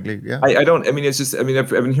know, frankly. Yeah. I don't. I mean, it's just. I mean, I've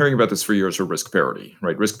been hearing about this for years for risk parity.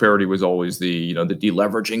 Right. Risk parity was always the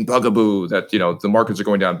deleveraging bugaboo that the markets are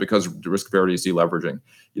going down because risk parity is deleveraging.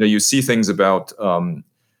 You see things about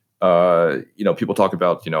People talk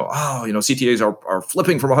about, CTAs are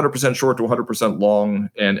flipping from 100% short to 100% long,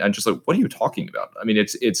 and just like, what are you talking about? I mean,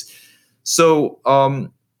 it's so.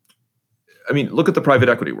 Look at the private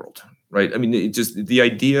equity world, right? I mean, it just the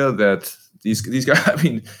idea that these guys. I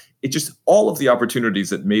mean, it just all of the opportunities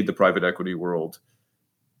that made the private equity world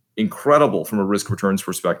incredible from a risk returns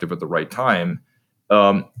perspective at the right time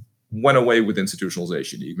went away with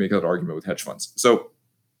institutionalization. You can make that argument with hedge funds. So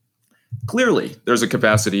clearly, there's a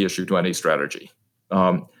capacity issue to any strategy.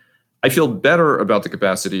 I feel better about the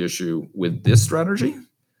capacity issue with this strategy,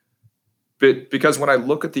 but because when I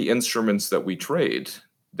look at the instruments that we trade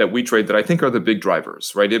that I think are the big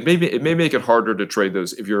drivers, right? It may make it harder to trade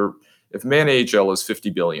those if Man AHL is 50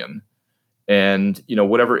 billion, and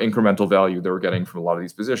whatever incremental value they were getting from a lot of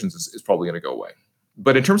these positions is probably going to go away.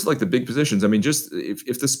 But in terms of like the big positions, I mean, just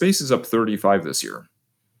if the space is up 35 this year,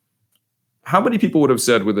 how many people would have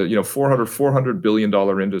said with a $400 billion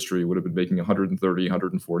industry would have been making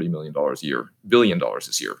 $140 million billion dollars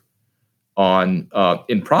this year on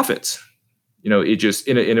in profits? It just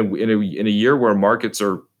in a year where markets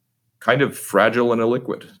are kind of fragile and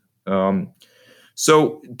illiquid.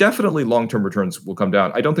 So definitely long-term returns will come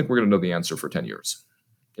down. I don't think we're going to know the answer for 10 years.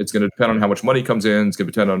 It's going to depend on how much money comes in. It's going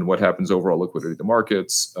to depend on what happens overall liquidity of the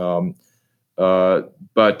markets. But from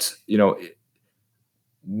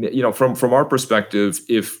our perspective,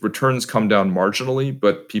 if returns come down marginally,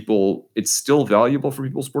 but it's still valuable for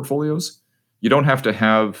people's portfolios. You don't have to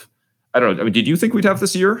have. I don't know. I mean, did you think we'd have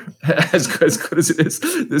this year as good as it is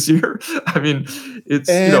this year? I mean, it's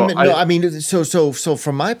So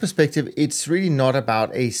from my perspective, it's really not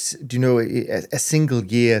about a single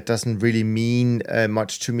year. Doesn't really mean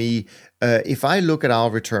much to me. If I look at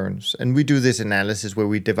our returns, and we do this analysis where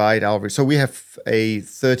we divide so we have a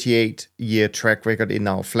 38-year track record in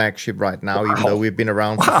our flagship right now, even though we've been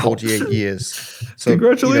around for 48 years. So,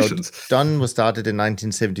 congratulations. Dunn was started in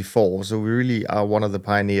 1974, so we really are one of the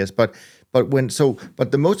pioneers. But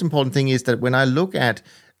the most important thing is that when I look at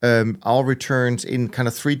our returns in kind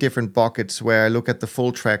of three different buckets, where I look at the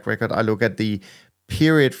full track record, I look at the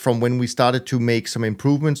period from when we started to make some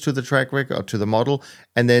improvements to the track record or to the model,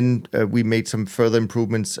 and then we made some further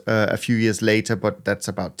improvements a few years later, but that's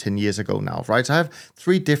about 10 years ago now, right? So I have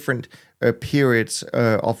three different periods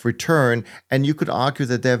of return, and you could argue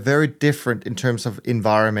that they're very different in terms of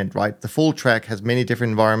environment, right? The full track has many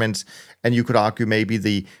different environments, and you could argue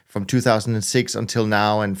maybe from 2006 until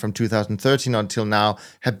now and from 2013 until now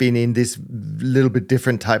have been in this little bit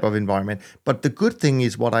different type of environment. But the good thing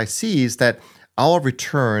is what I see is that our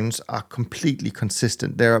returns are completely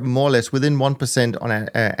consistent. They're more or less within 1% on an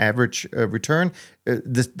average return.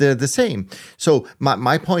 They're the same. So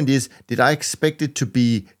my point is, did I expect it to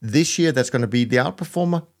be this year that's going to be the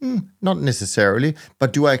outperformer? Not necessarily.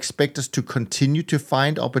 But do I expect us to continue to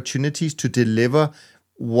find opportunities to deliver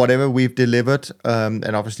whatever we've delivered, and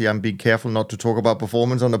obviously I'm being careful not to talk about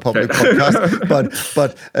performance on a public podcast,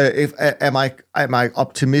 but am I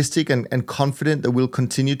optimistic and confident that we'll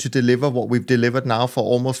continue to deliver what we've delivered now for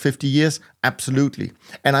almost 50 years? Absolutely.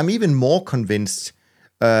 And I'm even more convinced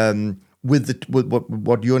with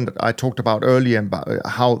what you and I talked about earlier about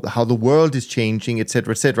how the world is changing, et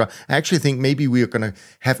cetera, et cetera. I actually think maybe we are going to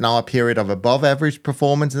have now a period of above average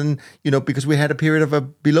performance, and because we had a period of a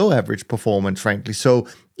below average performance, frankly. So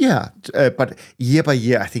yeah, but year by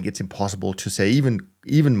year, I think it's impossible to say.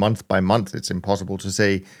 Even month by month, it's impossible to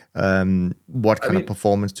say what kind of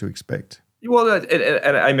performance to expect. Well,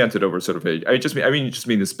 and I meant it over sort of I just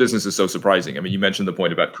mean this business is so surprising. I mean, you mentioned the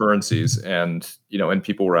point about currencies, and and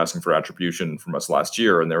people were asking for attribution from us last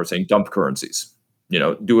year, and they were saying dump currencies.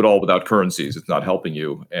 Do it all without currencies. It's not helping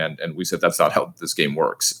you. And we said that's not how this game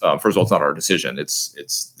works. First of all, it's not our decision.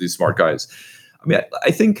 It's these smart guys. I mean, I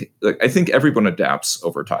think everyone adapts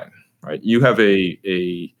over time, right? You have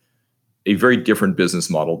a very different business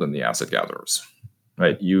model than the asset gatherers,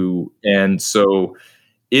 right? And so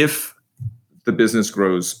if the business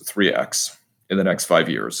grows 3x in the next 5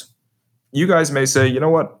 years, you guys may say, you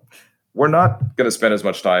know what, we're not going to spend as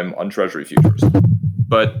much time on treasury futures,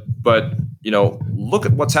 but look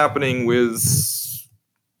at what's happening with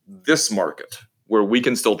this market where we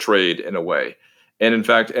can still trade in a way. And in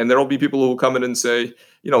fact, and there'll be people who will come in and say,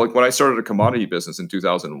 like when I started a commodity business in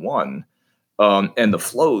 2001, and the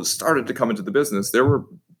flows started to come into the business, there were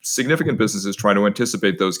significant businesses trying to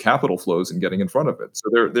anticipate those capital flows and getting in front of it. So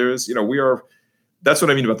there's, that's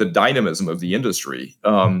what I mean about the dynamism of the industry.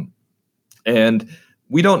 And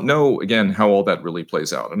we don't know, again, how all that really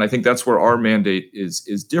plays out. And I think that's where our mandate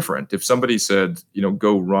is different. If somebody said,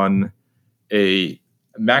 go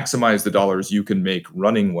maximize the dollars you can make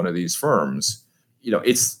running one of these firms,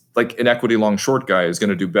 like an equity long short guy is going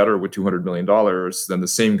to do better with $200 million than the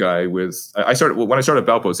same guy with, when I started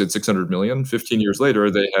Balpos, they had 600 million. 15 years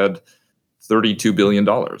later, they had $32 billion.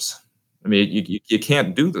 I mean, you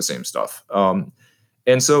can't do the same stuff.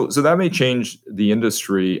 And so that may change the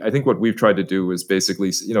industry. I think what we've tried to do is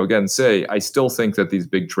basically, again, say, I still think that these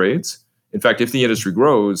big trades, in fact, if the industry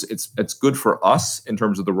grows, it's good for us in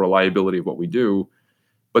terms of the reliability of what we do.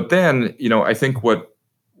 But then, I think what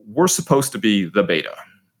we're supposed to be the beta,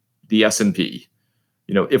 the S&P.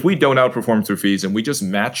 If we don't outperform through fees and we just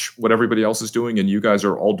match what everybody else is doing and you guys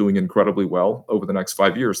are all doing incredibly well over the next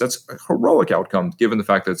 5 years, that's a heroic outcome given the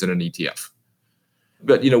fact that it's in an ETF.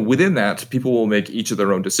 But, within that, people will make each of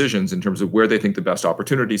their own decisions in terms of where they think the best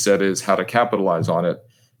opportunity set is, how to capitalize on it.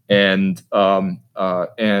 And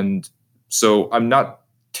so I'm not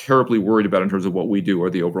terribly worried about in terms of what we do or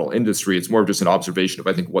the overall industry. It's more of just an observation of,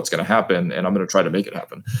 I think, what's going to happen, and I'm going to try to make it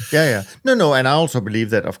happen. Yeah. No, and I also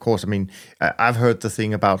believe that, of course, I mean, I've heard the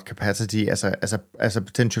thing about capacity as a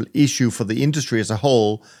potential issue for the industry as a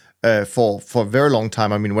whole for a very long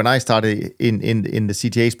time. I mean, when I started in the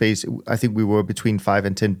CTA space, I think we were between 5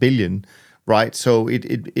 and 10 billion, right? So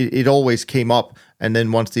it always came up. And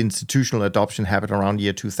then once the institutional adoption happened around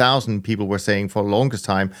year 2000, people were saying for the longest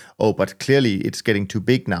time, oh, but clearly it's getting too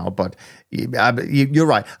big now. But you're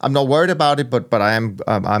right. I'm not worried about it, but I'm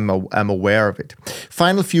aware of it.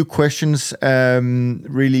 Final few questions,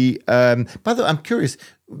 really. By the way, I'm curious.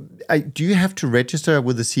 Do you have to register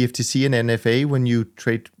with the CFTC and NFA when you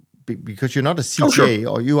trade? Because you're not a CTA, sure.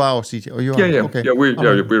 Or you are a CTA, or you are. Yeah. Okay. Yeah, we're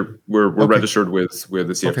Okay. registered with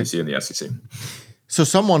the CFTC and the SEC. So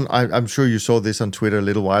someone, I'm sure you saw this on Twitter a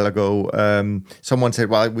little while ago. Someone said,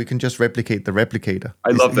 "Well, we can just replicate the replicator."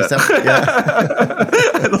 I love that. Yeah.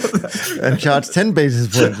 I love that. And charge 10 basis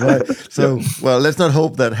points, right? So, well, let's not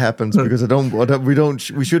hope that happens because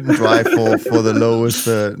we shouldn't drive for the lowest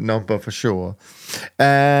number for sure.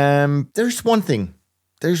 There's one thing.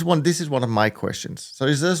 This is one of my questions. So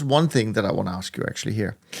there's one thing that I want to ask you actually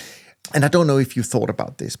here. And I don't know if you thought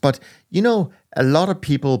about this, but a lot of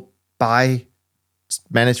people buy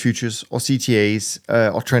managed futures or CTAs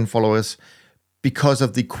or trend followers because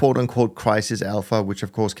of the quote-unquote crisis alpha, which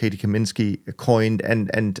of course Katie Kaminsky coined.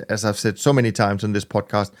 And as I've said so many times on this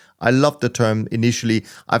podcast, I love the term initially.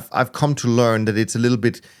 I've come to learn that it's a little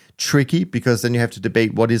bit tricky because then you have to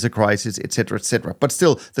debate what is a crisis, et cetera, et cetera. But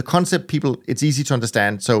still, the concept, it's easy to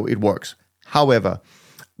understand, so it works. However,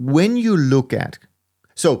 when you look at,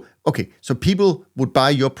 so people would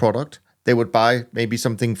buy your product, they would buy maybe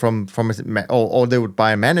something from or they would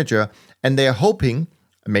buy a manager, and they're hoping,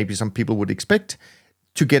 maybe some people would expect,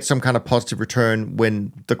 to get some kind of positive return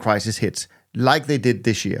when the crisis hits, like they did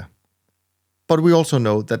this year. But we also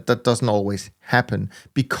know that that doesn't always happen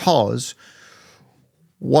because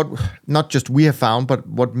what not just we have found, but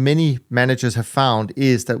what many managers have found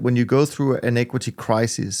is that when you go through an equity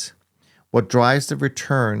crisis, what drives the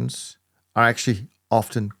returns are actually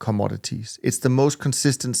often commodities. It's the most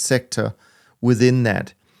consistent sector within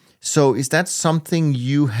that. So is that something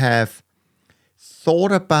you have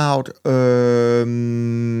thought about, a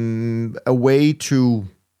way to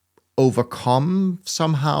overcome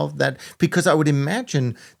somehow that? Because I would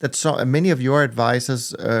imagine that many of your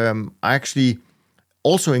advisors are actually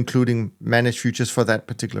also including managed futures for that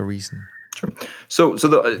particular reason. Sure. So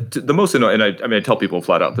the most annoying, and I tell people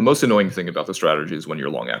flat out, the most annoying thing about the strategy is when you're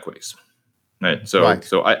long equities. Right.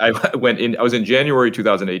 So I went in, I was in January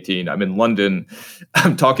 2018. I'm in London.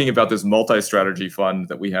 I'm talking about this multi-strategy fund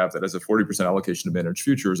that we have that has a 40% allocation to managed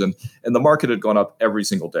futures. And the market had gone up every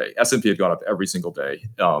single day. S&P had gone up every single day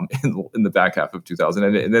in the back half of 2000.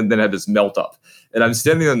 And then had this melt up. And I'm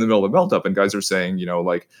standing there in the middle of the melt up and guys are saying,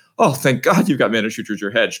 oh, thank God you've got managed futures,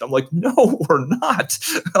 you're hedged. I'm like, no, we're not.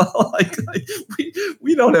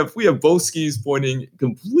 we have both skis pointing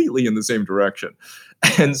completely in the same direction.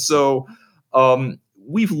 And so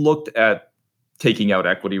we've looked at taking out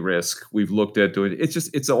equity risk. We've looked at doing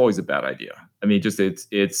it's always a bad idea. I mean,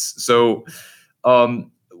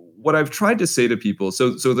 what I've tried to say to people, so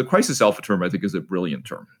the crisis alpha term I think is a brilliant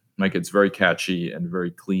term. Like it's very catchy and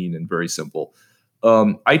very clean and very simple.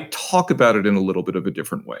 I talk about it in a little bit of a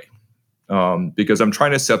different way because I'm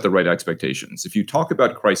trying to set the right expectations. If you talk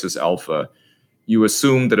about crisis alpha, you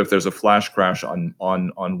assume that if there's a flash crash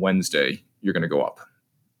on Wednesday, you're going to go up.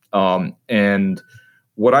 And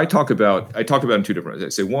what I talk about in two different ways. I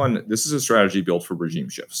say, one, this is a strategy built for regime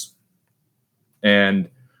shifts. And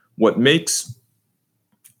what makes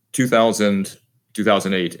 2000,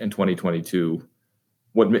 2008, and 2022,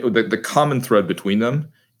 the common thread between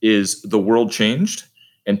them is the world changed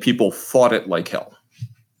and people fought it like hell.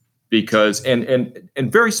 because and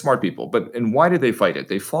very smart people. And why did they fight it?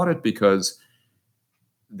 They fought it because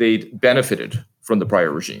they'd benefited from the prior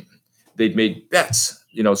regime. They'd made bets.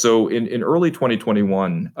 So in early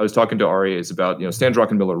 2021, I was talking to RAs about, Stan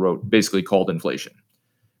Druckenmiller wrote, basically called inflation.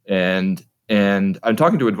 And I'm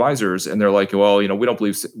talking to advisors and they're like, well, we don't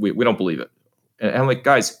believe it. And I'm like,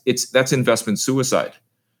 guys, that's investment suicide,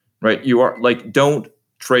 right? You are like, don't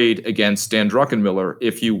trade against Stan Druckenmiller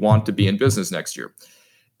if you want to be in business next year.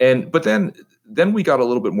 But then we got a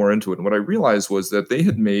little bit more into it. And what I realized was that they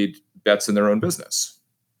had made bets in their own business.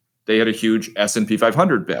 They had a huge S&P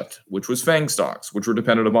 500 bet, which was FANG stocks, which were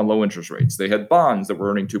dependent upon low interest rates. They had bonds that were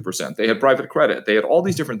earning 2%. They had private credit. They had all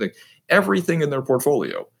these different things. Everything in their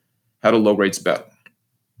portfolio had a low rates bet.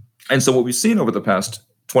 And so what we've seen over the past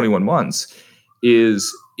 21 months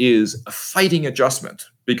is a fighting adjustment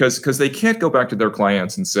because they can't go back to their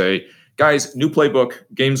clients and say, guys, new playbook,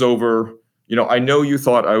 game's over. I know you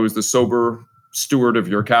thought I was the sober steward of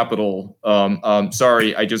your capital.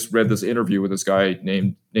 Sorry, I just read this interview with this guy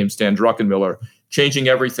named Stan Druckenmiller, changing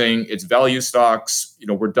everything. It's value stocks.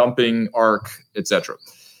 We're dumping ARK, etc.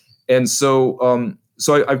 And so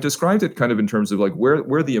I've described it kind of in terms of like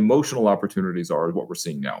where the emotional opportunities are, what we're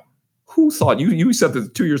seeing now. Who thought you said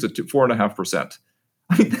that 2 years at 4.5%?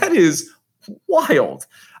 I mean, that is wild.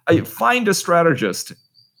 I find a strategist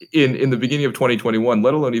in the beginning of 2021,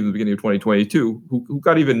 let alone even the beginning of 2022, who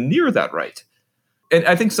got even near that right. And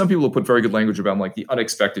I think some people will put very good language about like the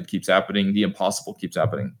unexpected keeps happening, the impossible keeps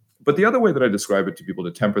happening. But the other way that I describe it to people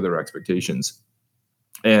to temper their expectations,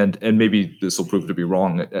 and maybe this will prove to be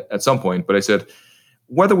wrong at some point, but I said,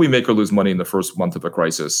 whether we make or lose money in the first month of a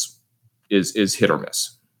crisis is hit or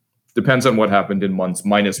miss. Depends on what happened in months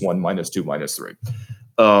 -1, -2,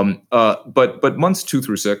 -3. But months 2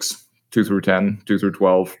 through 6, 2 through 10, 2 through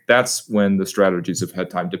 12, that's when the strategies have had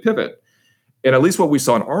time to pivot. And at least what we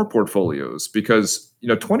saw in our portfolios, because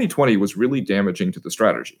 2020 was really damaging to the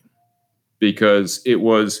strategy, because it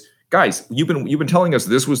was, guys, you've been telling us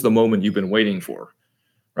this was the moment you've been waiting for,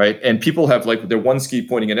 right? And people have like their one ski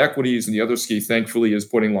pointing at equities, and the other ski, thankfully, is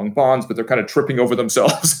pointing long bonds, but they're kind of tripping over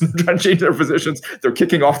themselves and trying to change their positions. They're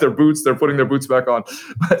kicking off their boots. They're putting their boots back on.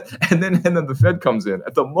 And then the Fed comes in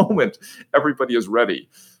at the moment everybody is ready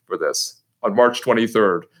for this. On March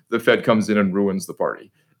 23rd, the Fed comes in and ruins the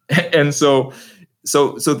party. And so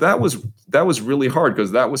that was really hard,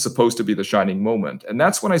 because that was supposed to be the shining moment. And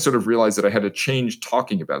that's when I sort of realized that I had to change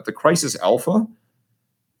talking about it. The crisis alpha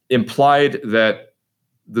implied that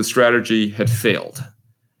the strategy had failed.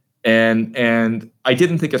 And I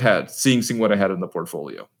didn't think it had, seeing what I had in the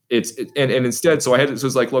portfolio. And instead, so it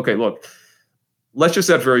was like, okay, look, let's just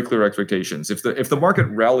set very clear expectations. If the market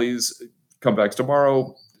rallies, comebacks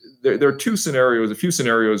tomorrow, there are a few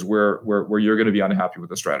scenarios where you're going to be unhappy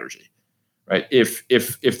with the strategy, right? If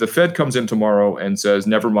the Fed comes in tomorrow and says,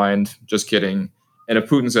 never mind, just kidding, and if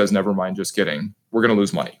Putin says, never mind, just kidding, we're going to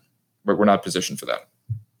lose money, but we're not positioned for that.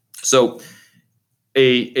 So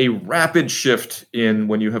a rapid shift in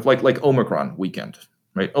when you have like Omicron weekend,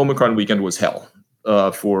 right? Omicron weekend was hell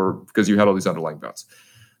because you had all these underlying bets.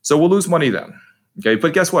 So we'll lose money then, okay?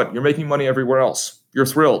 But guess what? You're making money everywhere else. You're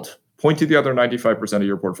thrilled. Point to the other 95% of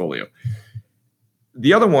your portfolio.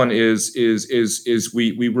 The other one is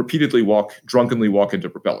we repeatedly drunkenly walk into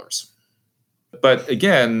propellers. But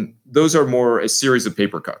again, those are more a series of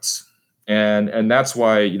paper cuts. And that's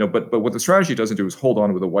why, but what the strategy doesn't do is hold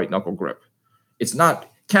on with a white knuckle grip. It's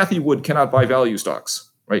not, Cathie Wood cannot buy value stocks,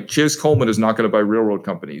 right? Chiz Coleman is not going to buy railroad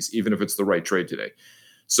companies, even if it's the right trade today.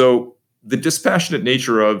 So the dispassionate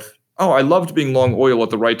nature of, I loved being long oil at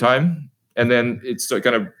the right time, and then it's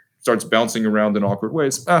kind of starts bouncing around in awkward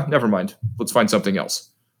ways. Never mind. Let's find something else.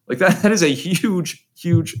 Like that is a huge,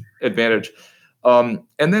 huge advantage. And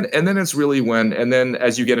then it's really and then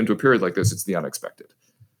as you get into a period like this, it's the unexpected.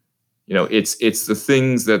 It's the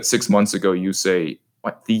things that 6 months ago you say,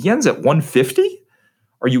 what, the yen's at 150?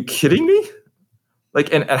 Are you kidding me?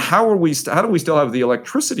 Like, and how do we still have the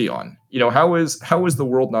electricity on? How is the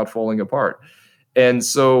world not falling apart? And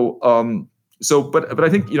so, but I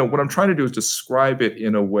think, what I'm trying to do is describe it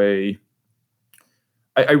in a way.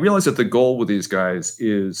 I realize that the goal with these guys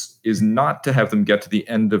is not to have them get to the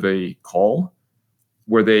end of a call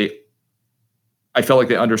where I felt like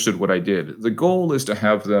they understood what I did. The goal is to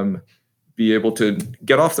have them be able to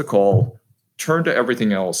get off the call, turn to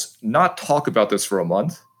everything else, not talk about this for a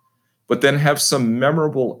month, but then have some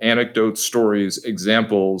memorable anecdotes, stories,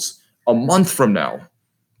 examples a month from now,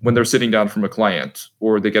 when they're sitting down from a client,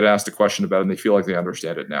 or they get asked a question about it and they feel like they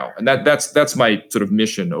understand it now. And that's my sort of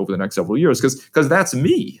mission over the next several years, because that's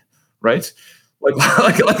me, right?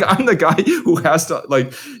 Like I'm the guy who has to,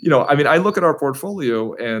 like, I mean, I look at our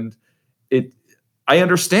portfolio and I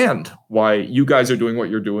understand why you guys are doing what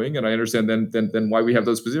you're doing, and I understand then why we have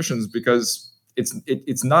those positions, because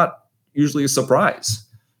it's not usually a surprise.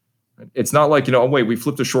 It's not like, oh wait, we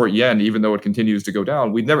flipped a short yen even though it continues to go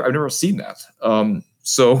down. I've never seen that.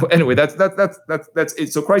 So anyway, that's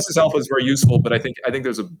it. So crisis alpha is very useful, but I think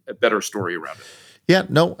there's a better story around it. Yeah,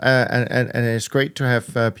 no, and it's great to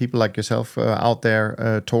have people like yourself out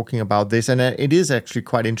there talking about this, and it is actually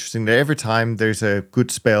quite interesting that every time there's a good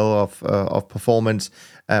spell of performance,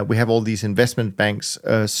 we have all these investment banks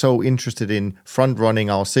so interested in front running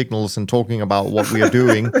our signals and talking about what we are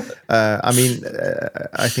doing. I mean,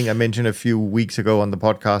 I think I mentioned a few weeks ago on the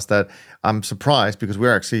podcast that I'm surprised because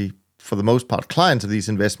we're actually, for the most part, clients of these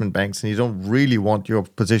investment banks, and you don't really want your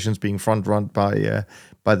positions being front run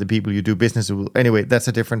by the people you do business with. Anyway, that's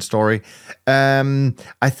a different story.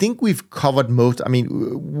 I think we've covered most. I mean,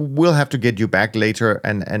 we'll have to get you back later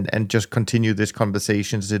and just continue this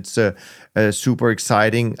conversation. It's super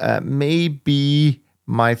exciting. Maybe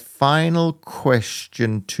my final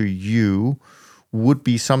question to you would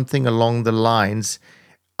be something along the lines: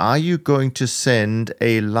 are you going to send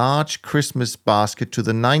a large Christmas basket to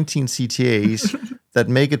the 19 CTAs that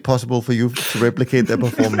make it possible for you to replicate their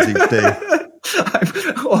performance each day?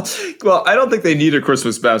 Well, I don't think they need a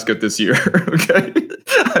Christmas basket this year. Okay,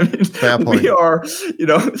 I mean, fair point. We are,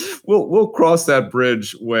 we'll cross that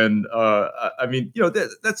bridge when. I mean,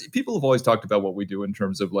 that's people have always talked about what we do in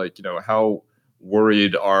terms of, like, how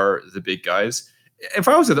worried are the big guys. If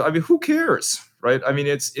I was, who cares, right? I mean,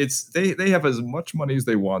 they have as much money as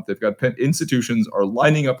they want. They've got institutions are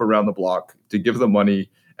lining up around the block to give them money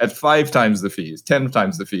at 5 times the fees, 10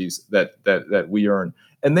 times the fees that we earn.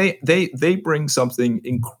 And they bring something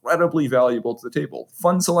incredibly valuable to the table.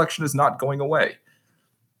 Fund selection is not going away,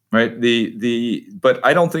 right? But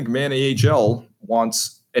I don't think Man AHL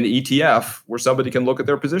wants an ETF where somebody can look at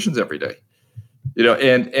their positions every day,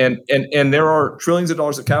 and there are trillions of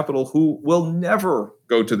dollars of capital who will never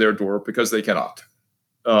go to their door because they cannot.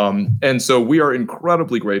 And so we are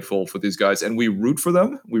incredibly grateful for these guys, and we root for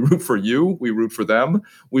them. We root for you. We root for them.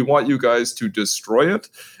 We want you guys to destroy it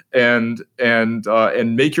and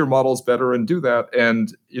make your models better and do that.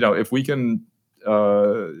 And if we can,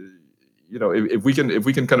 if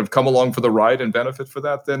we can kind of come along for the ride and benefit for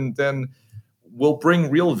that, then we'll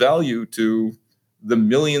bring real value to the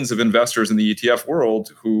millions of investors in the ETF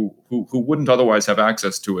world who wouldn't otherwise have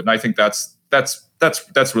access to it. And I think that's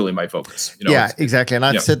really my focus. Yeah, exactly. And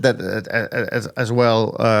I've said that as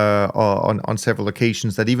well on several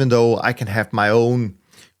occasions, that even though I can have my own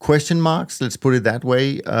question marks, let's put it that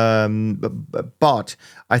way, but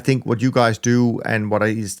I think what you guys do and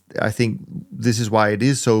I think this is why it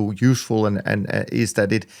is so useful and is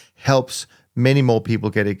that it helps many more people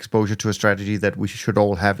get exposure to a strategy that we should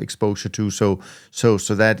all have exposure to. So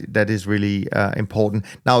that is really important.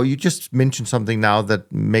 Now, you just mentioned something now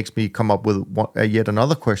that makes me come up with yet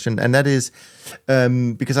another question, and that is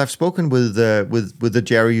because I've spoken with the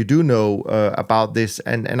Jerry you do know about this,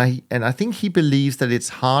 and I think he believes that it's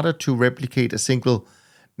harder to replicate a single.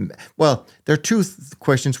 Well, there are two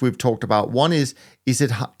questions we've talked about. One is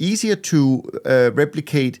it easier to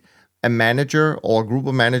replicate a manager or a group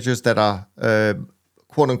of managers that are,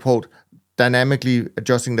 quote unquote, dynamically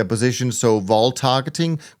adjusting their positions, so vol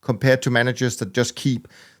targeting, compared to managers that just keep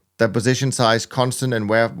their position size constant and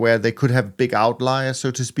where they could have big outliers, so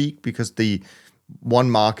to speak, because the one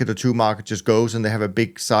market or two market just goes and they have a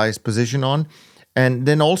big size position on. And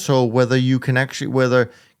then also whether you can actually,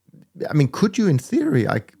 could you in theory,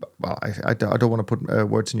 I don't want to put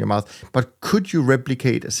words in your mouth, but could you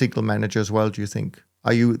replicate a single manager as well, do you think?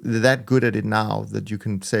 Are you that good at it now that you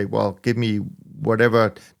can say, well, give me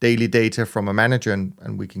whatever daily data from a manager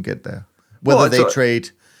and we can get there? Whether they trade,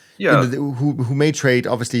 who may trade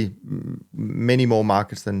obviously many more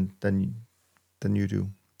markets than you do.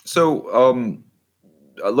 So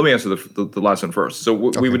let me answer the last one first. So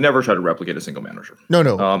we would never try to replicate a single manager. No.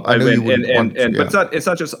 I know you wouldn't but it's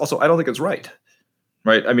not just. Also, I don't think it's right.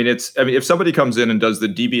 Right. I mean, if somebody comes in and does the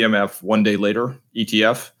DBMF one day later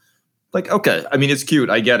ETF. Like, okay, I mean, it's cute,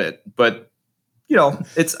 I get it, but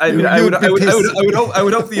it's. I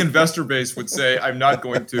would hope the investor base would say, I'm not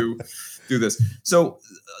going to do this. So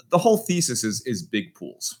the whole thesis is big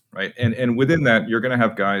pools, right? And within that, you're going to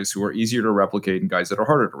have guys who are easier to replicate and guys that are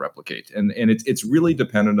harder to replicate, and it's really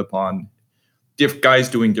dependent upon guys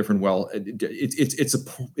doing different well.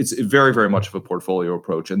 It's very, very much of a portfolio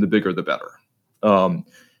approach, and the bigger the better. And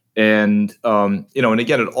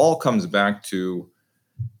again, it all comes back to.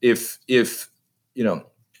 If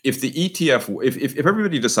if the ETF, if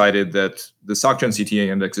everybody decided that the SocGen CTA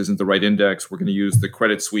index isn't the right index, we're going to use the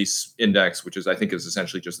Credit Suisse index, which is, I think, is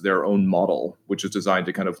essentially just their own model, which is designed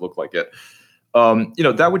to kind of look like it.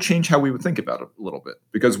 That would change how we would think about it a little bit,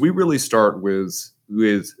 because we really start with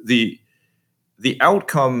the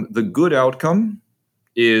outcome. The good outcome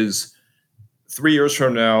is 3 years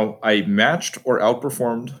from now, I matched or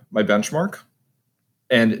outperformed my benchmark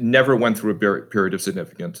and never went through a period of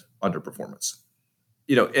significant underperformance.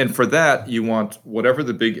 And for that, you want whatever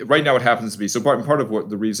the big, right now it happens to be. So part of what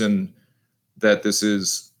the reason that this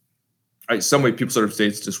is, some way people sort of say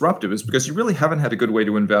it's disruptive, is because you really haven't had a good way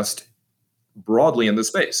to invest broadly in the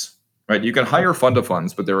space, right? You can hire fund of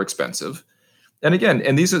funds, but they're expensive. And again,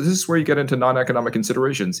 this is where you get into non-economic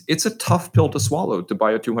considerations. It's a tough pill to swallow to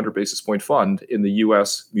buy a 200 basis point fund in the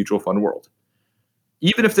US mutual fund world.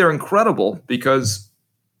 Even if they're incredible, because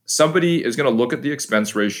somebody is going to look at the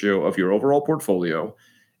expense ratio of your overall portfolio,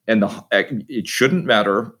 and it shouldn't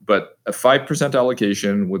matter, but a 5%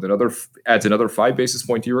 allocation with adds another 5 basis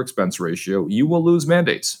point to your expense ratio, you will lose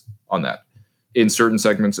mandates on that in certain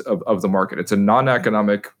segments of the market. It's a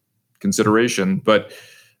non-economic consideration, but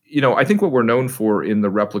I think what we're known for in the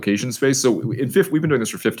replication space. So we've been doing this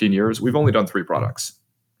for 15 years. We've only done 3 products,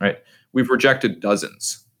 right? We've rejected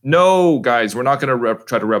dozens. No, guys, we're not going to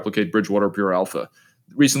try to replicate Bridgewater Pure Alpha.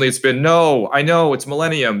 Recently, it's been, no, I know, it's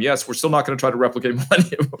Millennium. Yes, we're still not going to try to replicate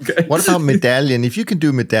Millennium, okay? What about Medallion? If you can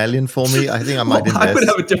do Medallion for me, I think I might invest. I'd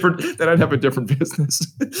have a different business.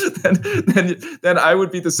 then I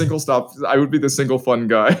would be the single stop. I would be the single fund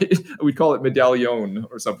guy. We'd call it Medallion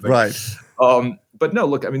or something. Right. But no,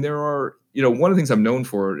 look, I mean, there are, one of the things I'm known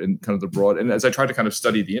for in kind of the broad, and as I try to kind of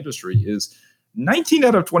study the industry, is 19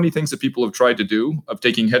 out of 20 things that people have tried to do of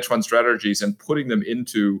taking hedge fund strategies and putting them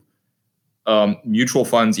into mutual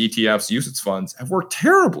funds, ETFs, UCITS funds have worked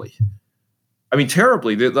terribly. I mean,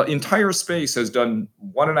 terribly. The entire space has done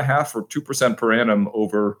 1.5 or 2% per annum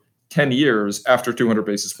over 10 years after 200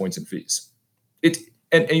 basis points in fees.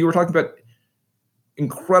 And you were talking about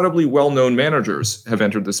incredibly well-known managers have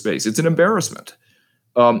entered the space. It's an embarrassment.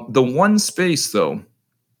 The one space, though,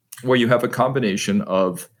 where you have a combination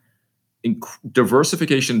of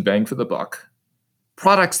diversification, bang for the buck,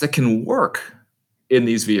 products that can work in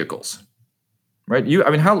these vehicles. Right.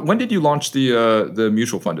 When did you launch the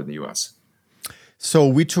mutual fund in the US? So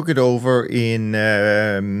we took it over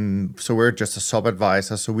so we're just a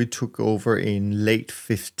sub-advisor. So we took over in late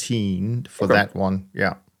 15 for that one.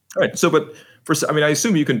 Yeah. All right. So, but I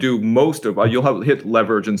assume you can do most of, you'll hit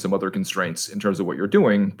leverage and some other constraints in terms of what you're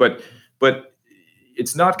doing, but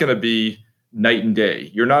it's not going to be night and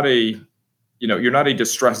day. You're not a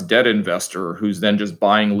distressed debt investor who's then just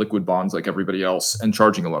buying liquid bonds like everybody else and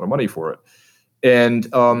charging a lot of money for it. And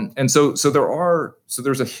so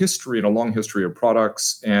there's a history and a long history of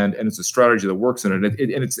products, and it's a strategy that works in it.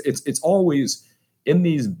 And it's always in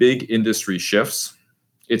these big industry shifts.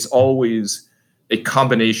 It's always a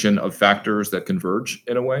combination of factors that converge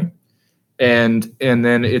in a way, and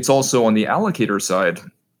then it's also on the allocator side.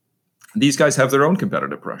 These guys have their own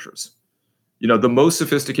competitive pressures. The most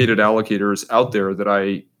sophisticated allocators out there that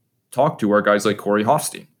I talk to are guys like Corey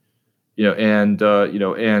Hofstein. And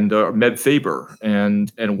Med Faber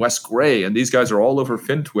and Wes Gray, and these guys are all over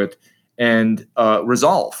FinTwit and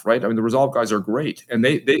Resolve, right? I mean, the Resolve guys are great, and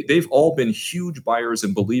they've all been huge buyers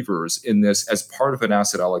and believers in this as part of an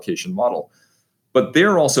asset allocation model. But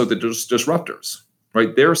they're also the disruptors,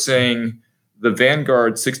 right? They're saying the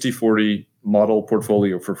Vanguard 60/40 model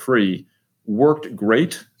portfolio for free worked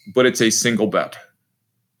great, but it's a single bet.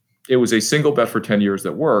 It was a single bet for 10 years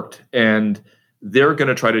that worked, and they're going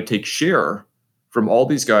to try to take share from all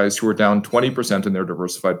these guys who are down 20% in their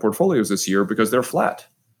diversified portfolios this year because they're flat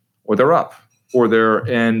or they're up or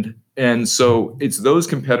and so it's those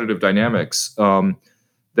competitive dynamics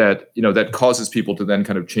that causes people to then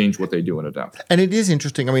kind of change what they do and adapt. And it is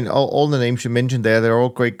interesting. I mean, all the names you mentioned there, they're all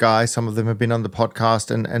great guys. Some of them have been on the podcast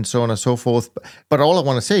and so on and so forth. But all I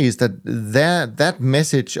want to say is that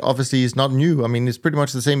message obviously is not new. I mean, it's pretty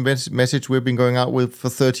much the same message we've been going out with for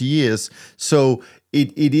 30 years. So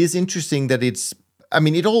it is interesting that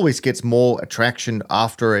it always gets more attraction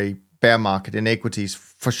after a bear market in equities.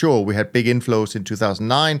 For sure, we had big inflows in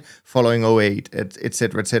 2009, following 2008, et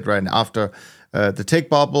cetera, and after the tech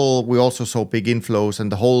bubble, we also saw big inflows, and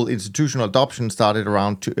the whole institutional adoption started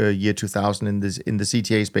around year 2000 in the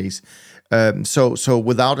CTA space. So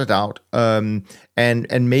without a doubt, and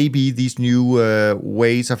maybe these new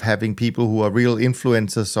ways of having people who are real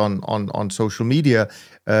influencers on social media,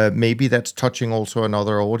 maybe that's touching also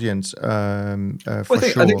another audience. Sure. I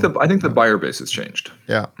think the buyer base has changed.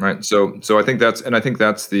 Yeah. Right. So I think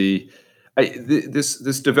that's the.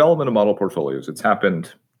 This development of model portfolios, it's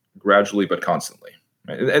happened gradually but constantly.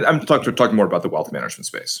 Right? And I'm talking more about the wealth management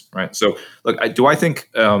space, right? So, look, do I think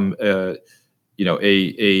a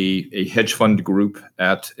hedge fund group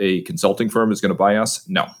at a consulting firm is going to buy us?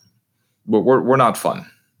 No, we're not fun,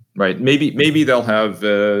 right? Maybe they'll have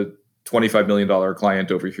a $25 million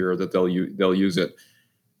client over here that they'll use it.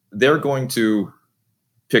 They're going to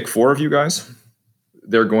pick 4 of you guys.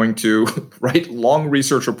 They're going to write long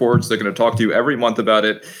research reports. They're going to talk to you every month about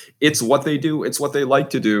it. It's what they do. It's what they like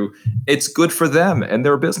to do. It's good for them and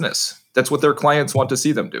their business. That's what their clients want to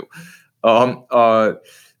see them do. I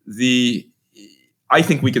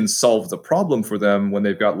think we can solve the problem for them when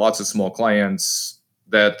they've got lots of small clients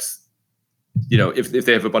that, if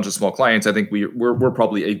they have a bunch of small clients, I think we're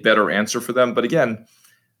probably a better answer for them. But again,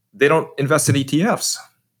 they don't invest in ETFs.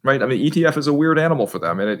 Right. I mean, ETF is a weird animal for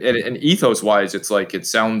them, and ethos wise, it's like it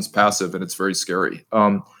sounds passive and it's very scary.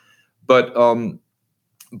 But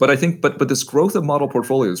I think this growth of model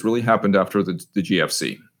portfolios really happened after the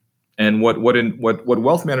GFC, and what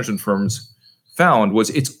wealth management firms found was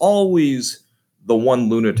it's always the one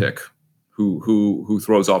lunatic who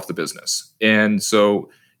throws off the business. And so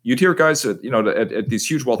you'd hear guys at these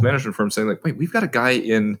huge wealth management firms saying like, wait, we've got a guy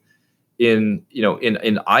in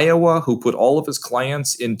Iowa who put all of his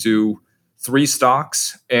clients into 3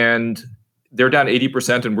 stocks and they're down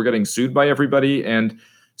 80% and we're getting sued by everybody. And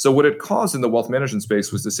so what it caused in the wealth management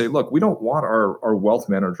space was to say, look, we don't want our wealth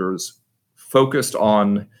managers focused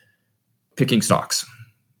on picking stocks.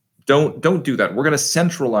 Don't do that. We're going to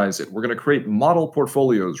centralize it. We're going to create model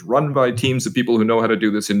portfolios run by teams of people who know how to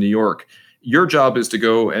do this in New York. Your job is to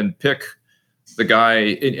go and pick the guy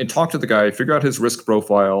and talk to the guy, figure out his risk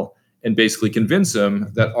profile, and basically convince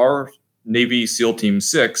him that our Navy SEAL Team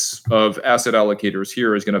 6 of asset allocators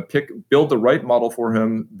here is going to build the right model for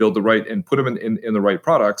him, and put him in the right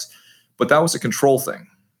products. But that was a control thing.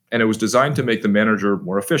 And it was designed to make the manager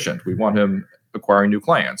more efficient. We want him acquiring new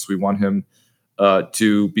clients. We want him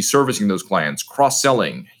to be servicing those clients,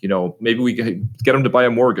 cross-selling. Maybe we get him to buy a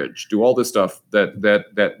mortgage, do all this stuff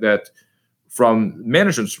that from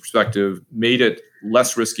management's perspective made it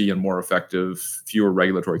less risky and more effective, fewer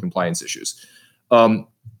regulatory compliance issues.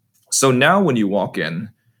 So now when you walk in,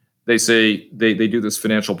 they say they do this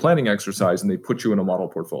financial planning exercise and they put you in a model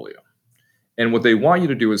portfolio. And what they want you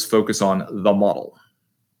to do is focus on the model,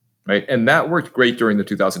 right? And that worked great during the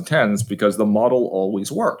 2010s because the model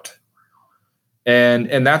always worked.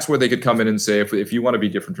 And that's where they could come in and say, if you want to be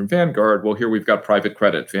different from Vanguard, well, here we've got private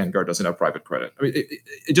credit. Vanguard doesn't have private credit. I mean,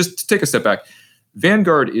 just to take a step back,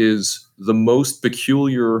 Vanguard is the most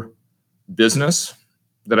peculiar business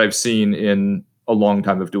that I've seen in a long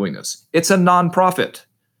time of doing this. It's a nonprofit,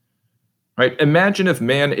 right? Imagine if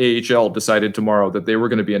Man AHL decided tomorrow that they were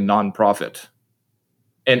going to be a nonprofit,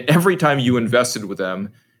 and every time you invested with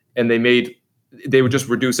them, and they would just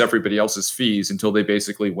reduce everybody else's fees until they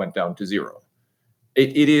basically went down to zero.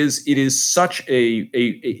 It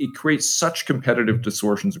creates such competitive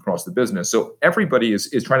distortions across the business. So everybody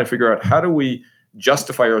is trying to figure out, how do we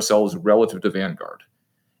justify ourselves relative to Vanguard?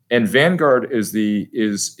 And Vanguard is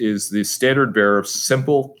the standard bearer of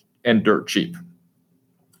simple and dirt cheap.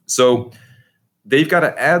 So they've got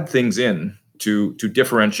to add things in to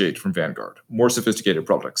differentiate from Vanguard, more sophisticated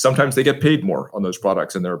products. Sometimes they get paid more on those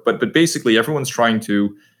products in there, but basically everyone's trying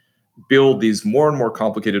to build these more and more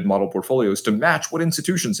complicated model portfolios to match what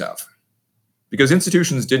institutions have. Because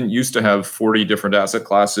institutions didn't used to have 40 different asset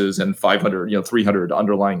classes and 500, 300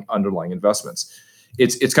 underlying investments.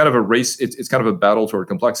 It's kind of a race. It's kind of a battle toward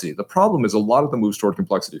complexity. The problem is a lot of the moves toward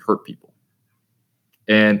complexity hurt people.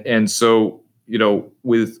 And so,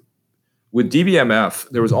 with DBMF,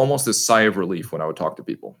 there was almost this sigh of relief when I would talk to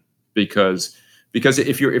people, because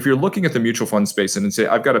if you're looking at the mutual fund space and say,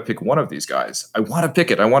 I've got to pick one of these guys, I want to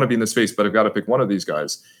pick it, I want to be in the space, but I've got to pick one of these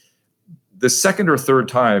guys. The second or third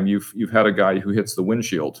time you've had a guy who hits the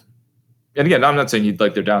windshield, and again, I'm not saying they're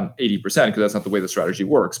down 80% because that's not the way the strategy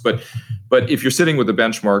works. But if you're sitting with a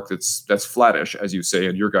benchmark that's flattish, as you say,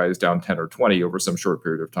 and your guy is down 10 or 20 over some short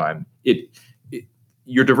period of time,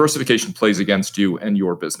 your diversification plays against you and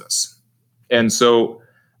your business. And so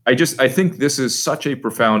I think this is such a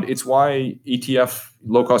profound. It's why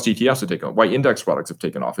low-cost ETFs have taken off, why index products have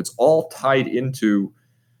taken off. It's all tied into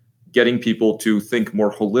getting people to think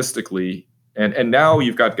more holistically. And now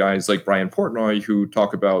you've got guys like Brian Portnoy who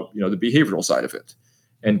talk about the behavioral side of it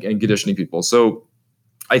and conditioning people. So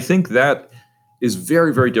I think that is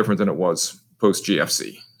very, very different than it was post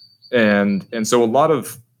GFC. And so a lot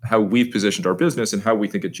of how we've positioned our business and how we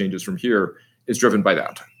think it changes from here is driven by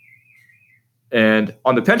that. And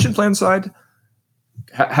on the pension plan side,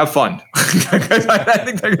 have fun. I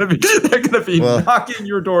think they're gonna be knocking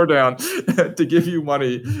your door down to give you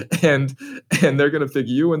money, and they're gonna pick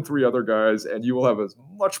you and 3 other guys, and you will have as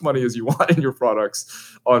much money as you want in your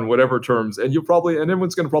products on whatever terms, and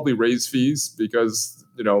everyone's gonna probably raise fees because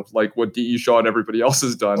like what D.E. Shaw and everybody else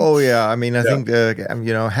has done. Oh yeah, I mean I think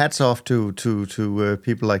hats off to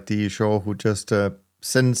people like D.E. Shaw who just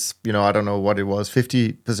since I don't know what it was,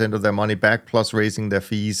 50% of their money back plus raising their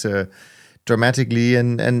fees dramatically,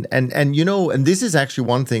 and this is actually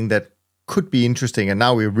one thing that could be interesting, and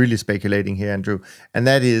now we're really speculating here, Andrew, and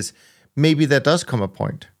that is maybe there does come a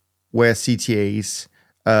point where CTAs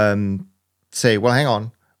say, well, hang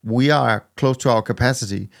on, we are close to our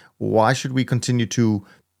capacity. Why should we continue to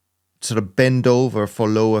sort of bend over for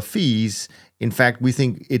lower fees? In fact, we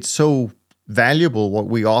think it's so valuable what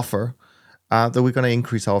we offer that we're going to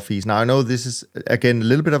increase our fees. Now, I know this is, again, a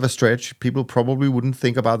little bit of a stretch. People probably wouldn't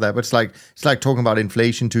think about that, but it's like talking about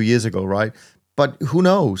inflation 2 years ago, right? But who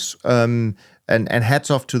knows? And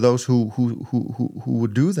hats off to those who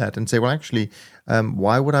would do that and say, well, actually,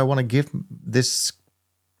 why would I want to give this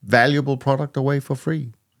valuable product away for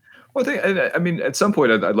free? Well, I mean, at some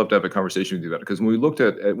point, I'd love to have a conversation with you about it, because when we looked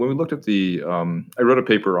at the, I wrote a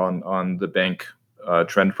paper on the bank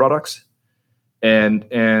trend products,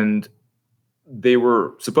 and they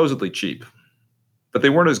were supposedly cheap, but they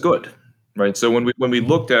weren't as good, right? So when we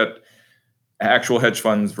looked at actual hedge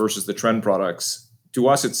funds versus the trend products, to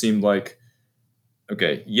us it seemed like,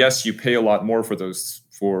 okay, yes, you pay a lot more for those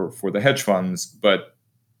for the hedge funds, but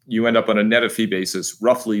you end up on a net of fee basis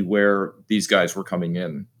roughly where these guys were coming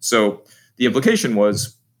in. So the implication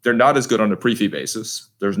was they're not as good on a pre-fee basis.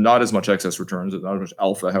 There's not as much excess returns, there's not as much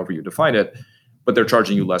alpha, however you define it, but they're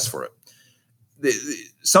charging you less for it.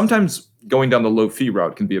 Sometimes going down the low fee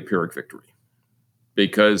route can be a Pyrrhic victory,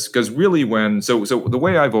 because really so the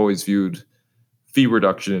way I've always viewed fee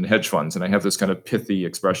reduction in hedge funds, and I have this kind of pithy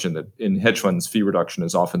expression that in hedge funds, fee reduction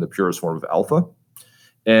is often the purest form of alpha.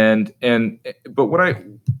 But what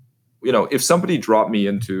if somebody dropped me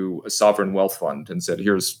into a sovereign wealth fund and said,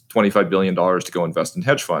 here's $25 billion to go invest in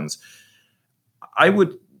hedge funds, I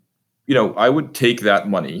would take that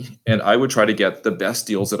money and I would try to get the best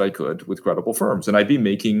deals that I could with credible firms. And I'd be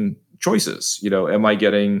making choices. Am I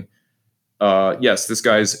getting, yes, this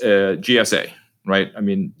guy's GSA, right? I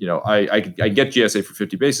mean, I get GSA for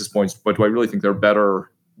 50 basis points, but do I really think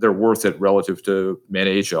they're worth it relative to Man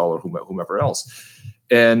HL or whomever else?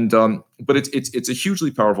 And but it's a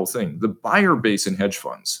hugely powerful thing. The buyer base in hedge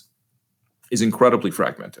funds is incredibly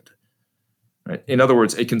fragmented. Right? In other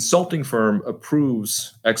words, a consulting firm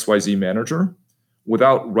approves XYZ manager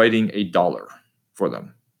without writing a dollar for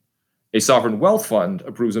them. A sovereign wealth fund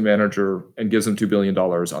approves a manager and gives them $2 billion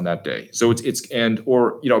on that day. So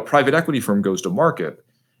a private equity firm goes to market,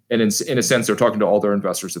 and in a sense, they're talking to all their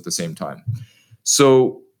investors at the same time.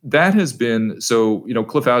 So that has been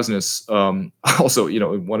Cliff Asness also,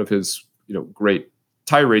 in one of his great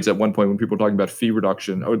tirades at one point when people were talking about fee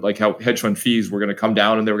reduction, or like how hedge fund fees were going to come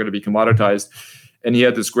down and they were going to be commoditized. And he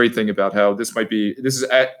had this great thing about how and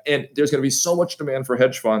there's going to be so much demand for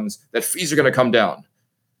hedge funds that fees are going to come down.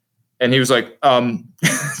 And he was like,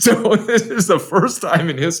 so this is the first time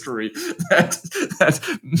in history that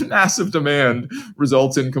massive demand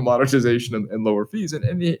results in commoditization and lower fees.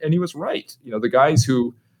 And he was right. The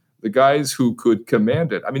guys who could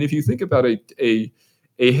command it. I mean, if you think about a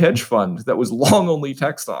hedge fund that was long only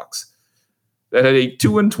tech stocks, that had a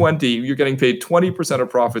 2 and 20, you're getting paid 20% of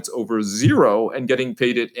profits over zero and getting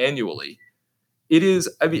paid it annually.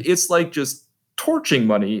 It's like just torching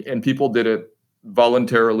money, and people did it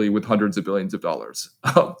voluntarily with hundreds of billions of dollars.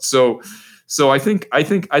 So I think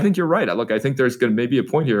you're right. I think there's going to maybe a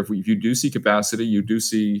point here if you do see capacity, you do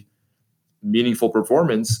see meaningful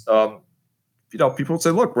performance. People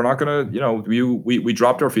say, look, we're not going to, we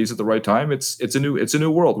dropped our fees at the right time. It's a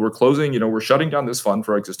new world. We're closing, we're shutting down this fund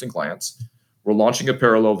for our existing clients. We're launching a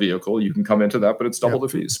parallel vehicle. You can come into that, but it's double the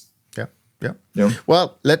fees. Yeah.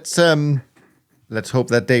 Well, let's hope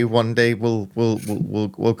that one day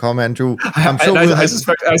will come, Andrew. I'm sure I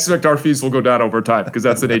suspect our fees will go down over time because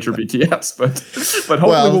that's the nature of ETFs. But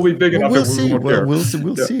hopefully we'll be big enough. We'll see.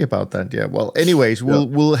 We'll see about that. Yeah. Well, anyways,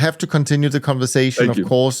 we'll have to continue the conversation. Of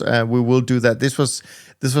course, we will do that. This was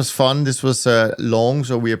fun. This was long,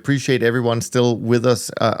 so we appreciate everyone still with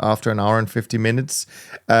us after an hour and 50 minutes.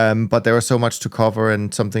 But there was so much to cover,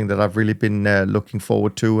 and something that I've really been looking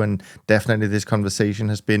forward to. And definitely, this conversation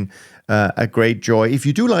has been a great great joy. If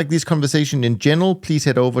you do like this conversation in general, please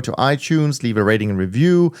head over to iTunes, leave a rating and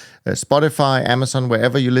review, Spotify, Amazon,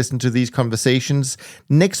 wherever you listen to these conversations.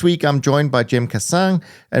 Next week, I'm joined by Jem Kasang,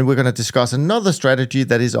 and we're going to discuss another strategy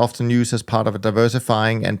that is often used as part of a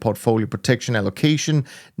diversifying and portfolio protection allocation,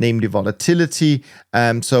 namely volatility.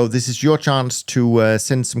 So this is your chance to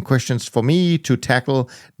send some questions for me to tackle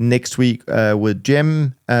next week with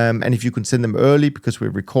Jem. And if you can send them early, because we're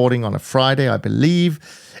recording on a Friday, I believe.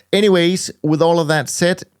 Anyways, with all of that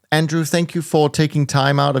said, Andrew, thank you for taking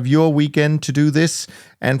time out of your weekend to do this.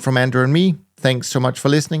 And from Andrew and me, thanks so much for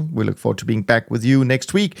listening. We look forward to being back with you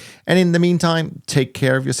next week. And in the meantime, take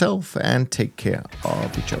care of yourself and take care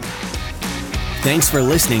of each other. Thanks for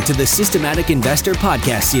listening to the Systematic Investor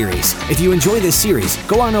podcast series. If you enjoy this series,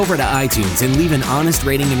 go on over to iTunes and leave an honest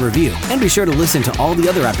rating and review. And be sure to listen to all the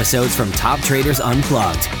other episodes from Top Traders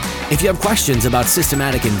Unplugged. If you have questions about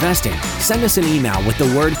systematic investing, send us an email with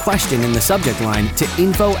the word question in the subject line to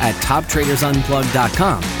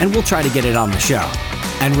info@toptradersunplugged.com, and we'll try to get it on the show.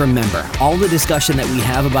 And remember, all the discussion that we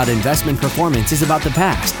have about investment performance is about the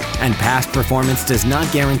past, and past performance does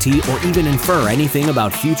not guarantee or even infer anything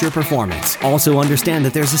about future performance. Also understand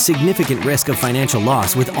that there's a significant risk of financial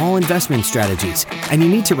loss with all investment strategies, and you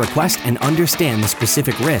need to request and understand the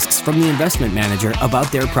specific risks from the investment manager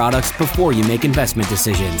about their products before you make investment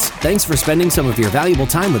decisions. Thanks for spending some of your valuable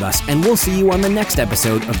time with us, and we'll see you on the next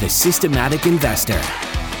episode of The Systematic Investor.